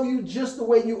going to love you just the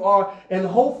way you are. And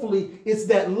hopefully it's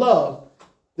that love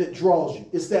that draws you.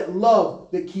 It's that love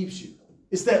that keeps you.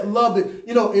 It's that love that,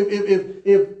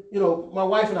 if my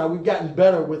wife and I, we've gotten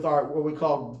better with our, what we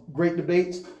call great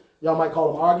debates. Y'all might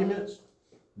call them arguments,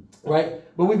 right?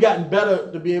 But we've gotten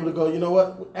better to be able to go, you know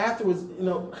what? Afterwards,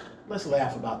 let's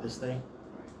laugh about this thing.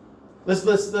 Let's,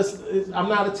 I'm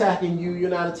not attacking you. You're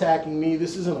not attacking me.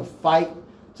 This isn't a fight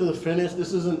to the finish.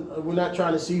 We're not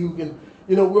trying to see who can,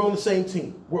 we're on the same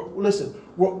team.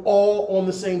 We're all on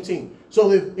the same team.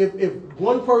 So if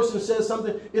one person says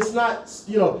something, it's not,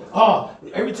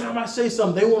 every time I say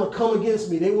something, they want to come against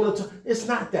me. They want to, it's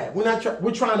not that.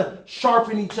 We're trying to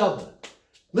sharpen each other.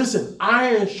 Listen,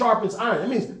 iron sharpens iron. That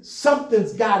means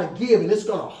something's got to give and it's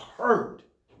going to hurt.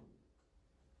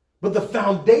 But the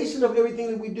foundation of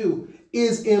everything that we do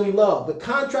is in love. The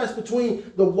contrast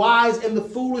between the wise and the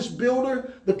foolish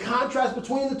builder, the contrast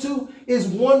between the two is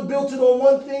one built it on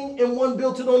one thing and one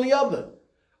built it on the other.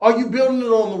 Are you building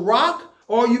it on the rock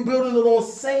or are you building it on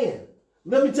sand?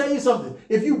 Let me tell you something.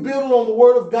 If you build it on the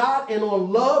word of God and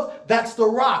on love, that's the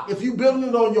rock. If you're building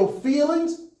it on your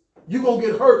feelings, you're going to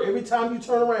get hurt every time you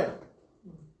turn around.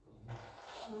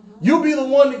 You'll be the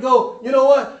one to go, you know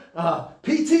what?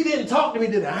 PT didn't talk to me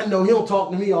today. I know he don't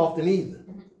talk to me often either.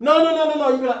 No.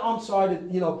 You'll be like, I'm sorry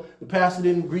that, the pastor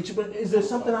didn't greet you, but is there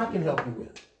something I can help you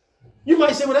with? You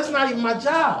might say, well, that's not even my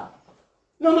job.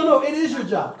 No, it is your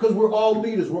job because we're all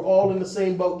leaders. We're all in the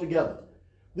same boat together.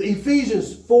 The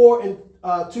Ephesians 4 and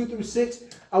 2 through 6,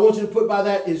 I want you to put by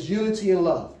that is unity and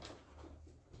love.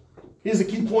 Here's the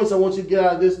key points I want you to get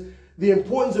out of this. The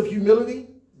importance of humility,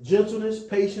 gentleness,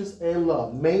 patience, and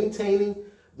love. Maintaining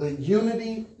the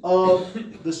unity of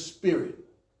the Spirit.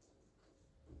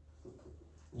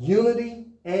 Unity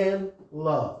and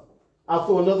love. I'll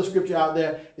throw another scripture out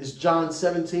there. It's John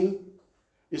 17.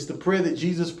 It's the prayer that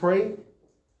Jesus prayed.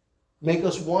 Make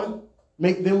us one.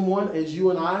 Make them one as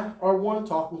you and I are one,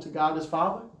 talking to God as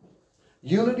Father.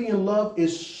 Unity and love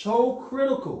is so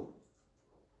critical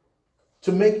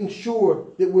to making sure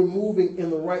that we're moving in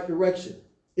the right direction.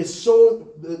 It's so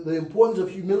the importance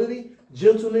of humility,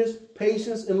 gentleness,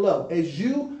 patience, and love. As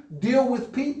you deal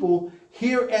with people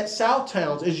here at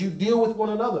Southtowns, as you deal with one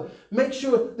another, make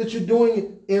sure that you're doing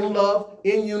it in love,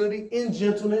 in unity, in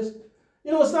gentleness.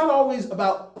 You know, it's not always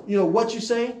about, what you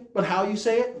say, but how you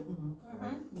say it.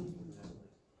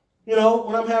 You know,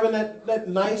 when I'm having that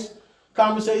nice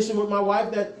conversation with my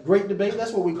wife, that great debate,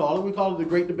 that's what we call it. We call it the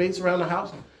great debates around the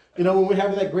house. You know, when we're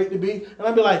having that great debate, and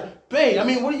I'd be like, babe,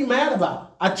 what are you mad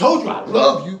about? I told you I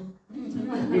love you.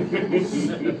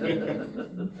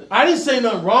 I didn't say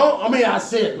nothing wrong. I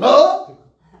said love.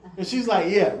 And she's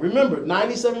like, yeah, remember,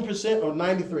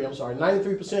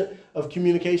 93% of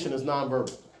communication is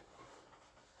nonverbal.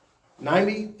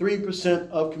 93%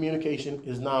 of communication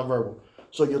is nonverbal.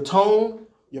 So your tone,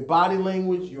 your body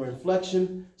language, your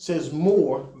inflection says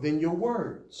more than your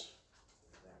words.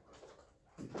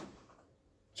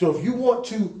 So if you want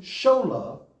to show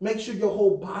love, make sure your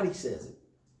whole body says it.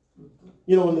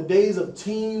 You know, in the days of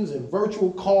Teams and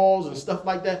virtual calls and stuff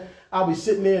like that, I'll be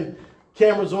sitting there and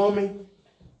cameras on me,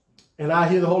 and I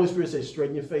hear the Holy Spirit say,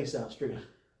 straighten your face out, straighten.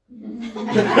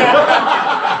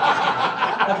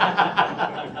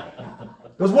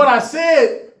 Because what I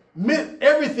said meant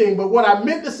everything, but what I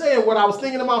meant to say and what I was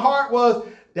thinking in my heart was,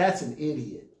 that's an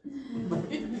idiot.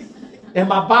 And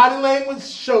my body language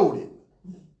showed it.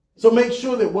 So make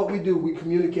sure that what we do, we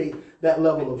communicate that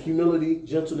level of humility,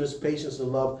 gentleness, patience,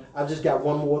 and love. I've just got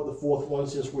one more, the fourth one,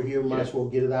 since we're here, might as well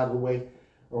get it out of the way.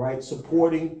 All right,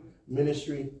 supporting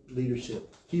ministry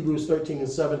leadership. Hebrews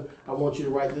 13:7, I want you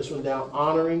to write this one down.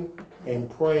 Honoring and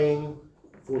praying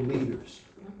for leaders.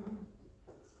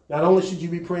 Not only should you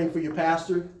be praying for your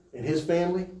pastor and his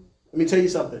family, let me tell you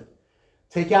something.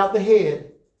 Take out the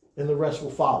head and the rest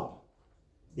will follow.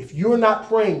 If you're not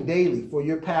praying daily for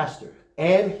your pastor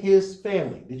and his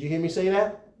family, did you hear me say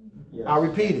that? Yes. I'll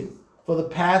repeat it. For the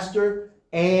pastor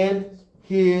and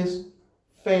his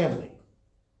family.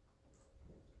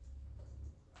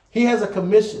 He has a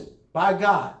commission by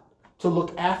God to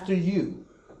look after you.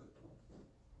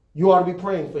 You ought to be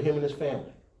praying for him and his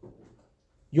family.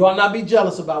 You ought not be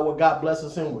jealous about what God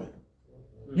blesses him with.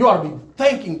 You ought to be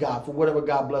thanking God for whatever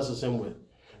God blesses him with.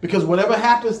 Because whatever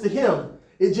happens to him,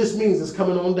 it just means it's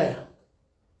coming on down.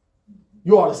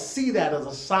 You ought to see that as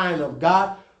a sign of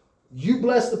God. You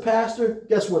bless the pastor,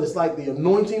 guess what? It's like the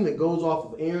anointing that goes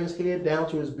off of Aaron's head down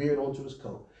to his beard onto his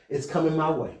coat. It's coming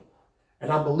my way. And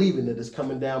I'm believing that it's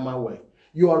coming down my way.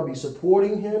 You ought to be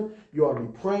supporting him. You ought to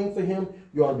be praying for him.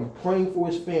 You ought to be praying for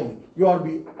his family. You ought to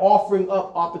be offering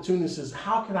up opportunities.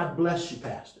 How can I bless you,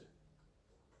 Pastor?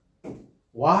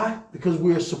 Why? Because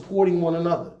we are supporting one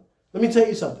another. Let me tell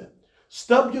you something.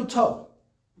 Stub your toe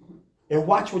and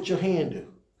watch what your hand do.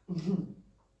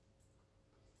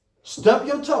 Stub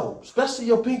your toe, especially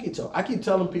your pinky toe. I keep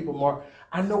telling people, Mark,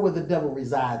 I know where the devil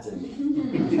resides in me.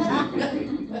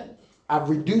 I've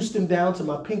reduced him down to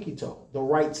my pinky toe, the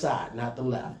right side, not the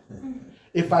left.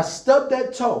 If I stub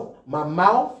that toe, my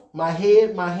mouth, my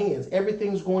head, my hands,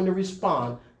 everything's going to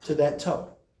respond to that toe.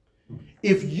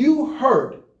 If you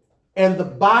hurt and the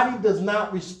body does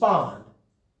not respond,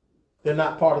 they're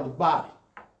not part of the body.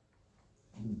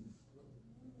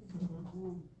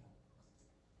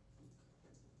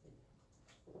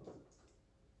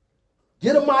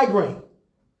 Get a migraine.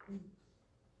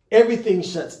 Everything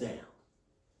shuts down.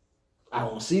 I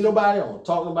don't want to see nobody. I don't want to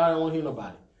talk to nobody. I don't want to hear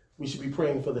nobody. We should be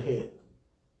praying for the head.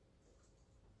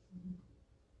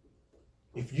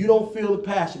 If you don't feel the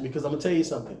passion, because I'm going to tell you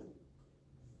something,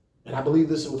 and I believe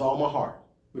this with all my heart,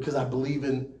 because I believe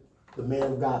in the man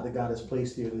of God that God has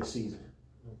placed here in this season,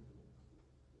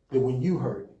 that when you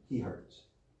hurt, he hurts,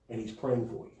 and he's praying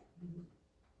for you.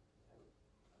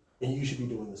 And you should be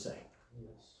doing the same.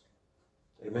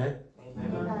 Amen?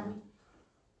 Amen.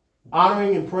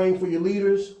 Honoring and praying for your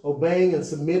leaders, obeying and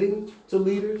submitting to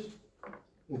leaders.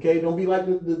 Okay, don't be like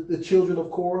the children of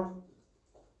Korah.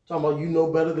 Talking about you know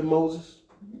better than Moses.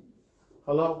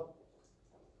 Hello?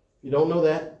 You don't know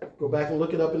that. Go back and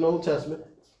look it up in the Old Testament.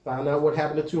 Find out what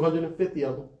happened to 250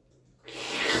 of them.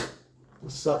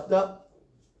 Sucked up.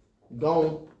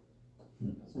 Gone.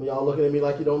 Some of y'all looking at me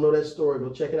like you don't know that story.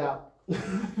 Go check it out.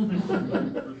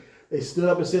 They stood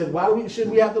up and said, why should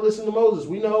we have to listen to Moses?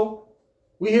 We know.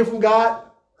 We hear from God.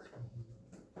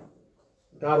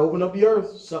 God opened up the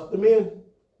earth, sucked them in,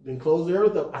 then closed the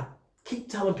earth up. I keep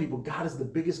telling people God is the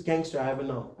biggest gangster I ever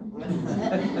known.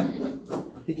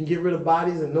 He can get rid of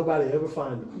bodies and nobody ever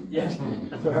find them. Yes.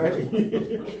 All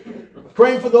right?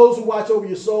 Praying for those who watch over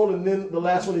your soul. And then the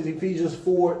last one is Ephesians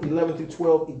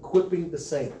 4:11-12, equipping the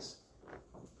saints.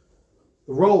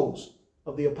 The roles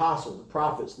of the apostles, the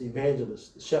prophets, the evangelists,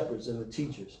 the shepherds, and the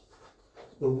teachers.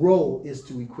 The role is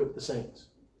to equip the saints.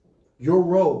 Your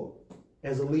role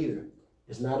as a leader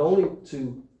is not only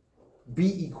to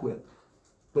be equipped,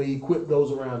 but equip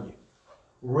those around you.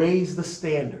 Raise the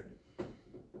standard.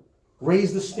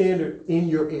 Raise the standard in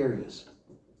your areas.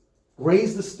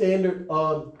 Raise the standard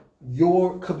of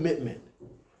your commitment.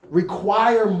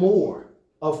 Require more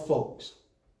of folks.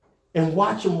 And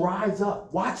watch them rise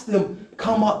up. Watch them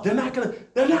come up. They're not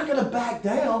gonna back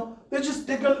down. They're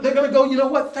gonna go, you know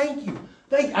what? Thank you.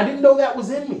 I didn't know that was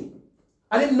in me.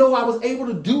 I didn't know I was able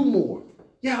to do more.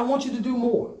 Yeah, I want you to do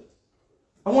more.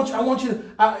 I want you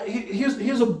to,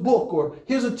 here's a book or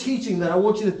here's a teaching that I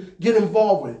want you to get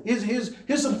involved with.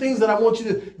 Here's some things that I want you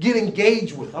to get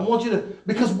engaged with. I want you to,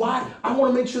 because why? I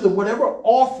want to make sure that whatever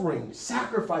offering,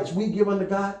 sacrifice we give unto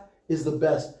God is the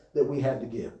best that we have to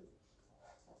give.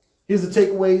 Here's the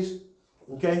takeaways,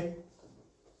 okay?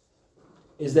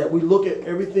 Is that we look at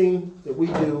everything that we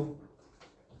do.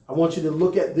 I want you to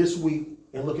look at this week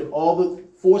and look at all the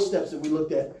 4 steps that we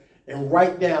looked at and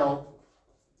write down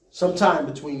sometime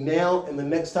between now and the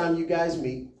next time you guys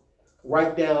meet,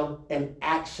 write down an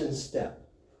action step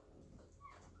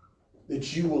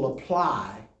that you will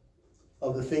apply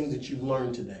of the things that you've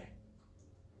learned today.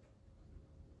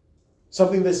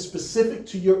 Something that's specific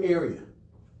to your area.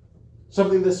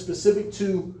 Something that's specific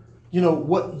to,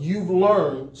 what you've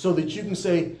learned so that you can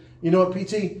say, you know what,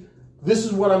 PT, this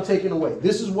is what I'm taking away.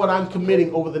 This is what I'm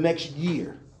committing over the next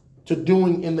year to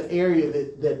doing in the area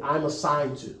that I'm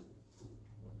assigned to,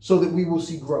 so that we will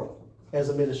see growth as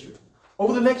a ministry.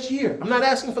 Over the next year. I'm not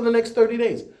asking for the next 30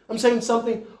 days. I'm saying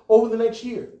something over the next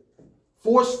year.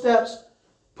 4 steps,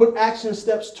 put action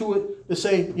steps to it to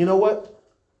say, you know what?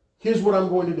 Here's what I'm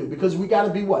going to do. Because we got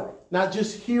to be what? Not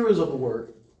just hearers of the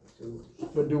word,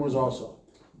 but doers also.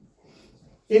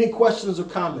 Any questions or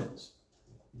comments?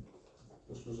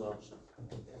 This was awesome.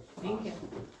 Thank you.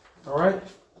 All right.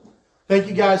 Thank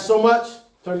you guys so much.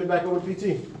 Turn it back over to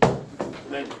PT.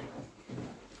 Thank you.